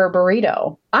cone, but for a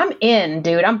burrito. I'm in,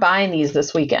 dude. I'm buying these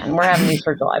this weekend. We're having these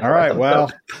for July 4th. All right,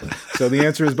 well, so the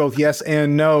answer is both yes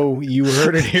and no. You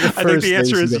heard it here first. I think the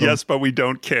answer is yes, but we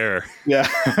don't care. Yeah,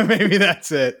 maybe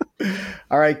that's it.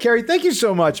 All right, Carey, thank you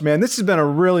so much, man. This has been a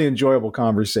really enjoyable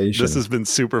conversation. This has been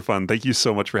super fun. Thank you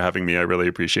so much for having me. I really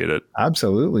appreciate it.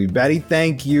 Absolutely. Betty,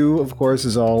 thank you, of course,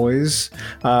 as always.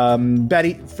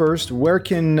 Betty, first, where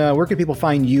can people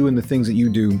find you and the things that you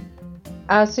do?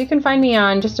 So you can find me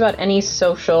on just about any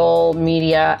social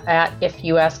media at If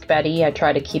You Ask Betty. I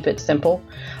try to keep it simple.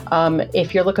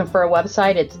 If you're looking for a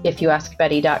website, it's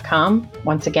ifyouaskbetty.com.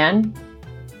 Once again,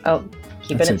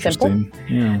 keeping it simple.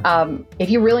 Yeah. If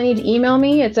you really need to email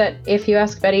me, it's at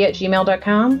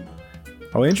ifyouaskbetty@gmail.com.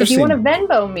 Oh, interesting. If you want to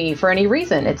Venmo me for any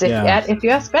reason, it's If You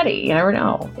Ask Betty. You never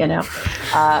know,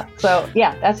 So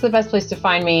yeah, that's the best place to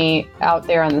find me out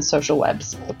there on the social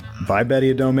webs. Buy Betty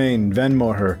a domain,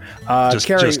 Venmo her.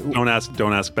 Carey, just don't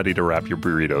ask Betty to wrap your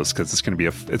burritos, because it's going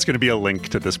to be a link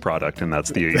to this product, and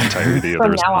that's the entirety of the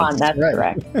response. From now on, that's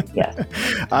correct.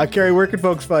 Yes. Carey, where can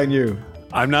folks find you?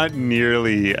 I'm not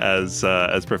nearly as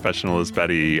professional as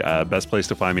Betty. Best place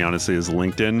to find me, honestly, is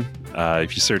LinkedIn.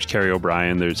 If you search Carey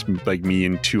O'Brien, there's like me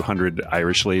and 200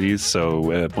 Irish ladies.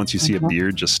 So once you see a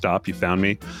beard, just stop. You found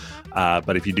me.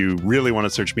 But if you do really want to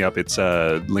search me up, it's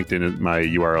LinkedIn. My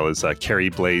URL is Carey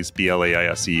Blaise,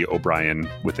 Blaise O'Brien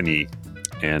with an E.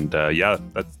 And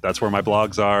that's where my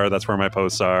blogs are. That's where my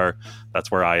posts are.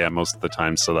 That's where I am most of the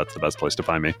time. So that's the best place to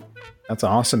find me. That's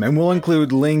awesome. And we'll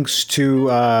include links to,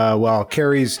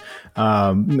 Carey's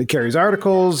Carrie's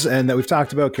articles and that we've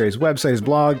talked about, Carrie's website, his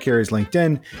blog, Carrie's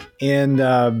LinkedIn,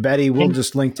 and Betty, we'll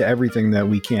just link to everything that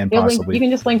we can possibly. You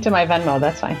can just link to my Venmo.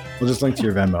 That's fine. We'll just link to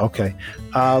your Venmo. Okay.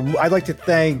 I'd like to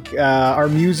thank our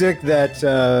music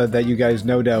that you guys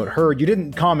no doubt heard. You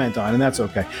didn't comment on, and that's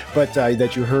okay, but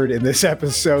that you heard in this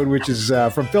episode, which is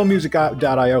from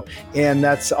filmmusic.io, and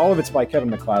that's all of it's by Kevin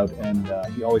MacLeod, and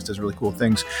he always does really cool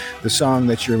things. The song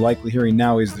that you're likely hearing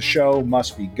now is The Show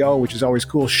Must Be Go, which is always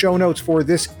cool. Show notes for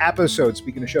this episode,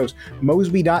 speaking of shows,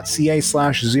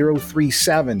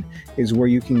 mosby.ca/037 is where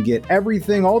you can get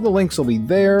everything. All the links will be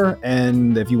there,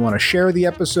 and if you want to share the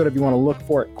episode, if you want to look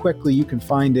for it quickly, you can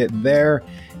find it there.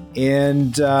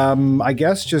 And I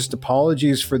guess just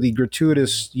apologies for the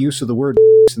gratuitous use of the word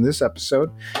in this episode.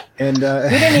 And we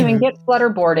didn't even get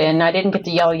Flutterboard in. I didn't get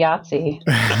to yell Yahtzee.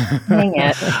 Dang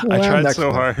it. I tried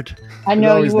so hard. I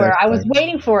know you were. I was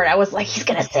waiting for it. I was like, he's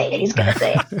going to say it. He's going to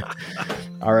say it.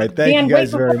 All right. Thank you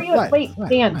guys very much. Wait,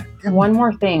 Dan, one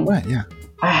more thing. What? Yeah.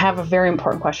 I have a very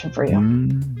important question for you.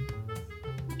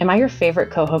 Am I your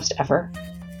favorite co-host ever?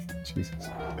 Jesus.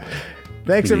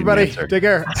 Thanks, everybody. Take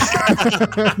care.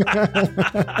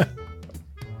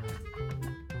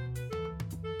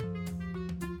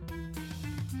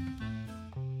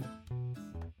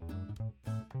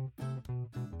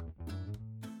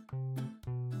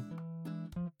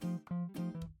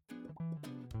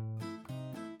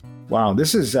 Wow,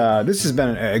 this has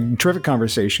been a terrific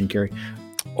conversation, Carrie.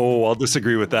 Oh, I'll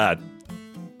disagree with that.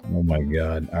 Oh my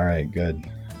God! All right, good.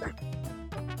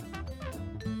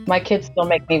 My kids still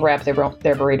make me wrap their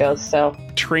burritos, so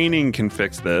Training can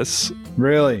fix this.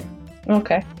 Really?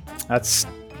 Okay. That's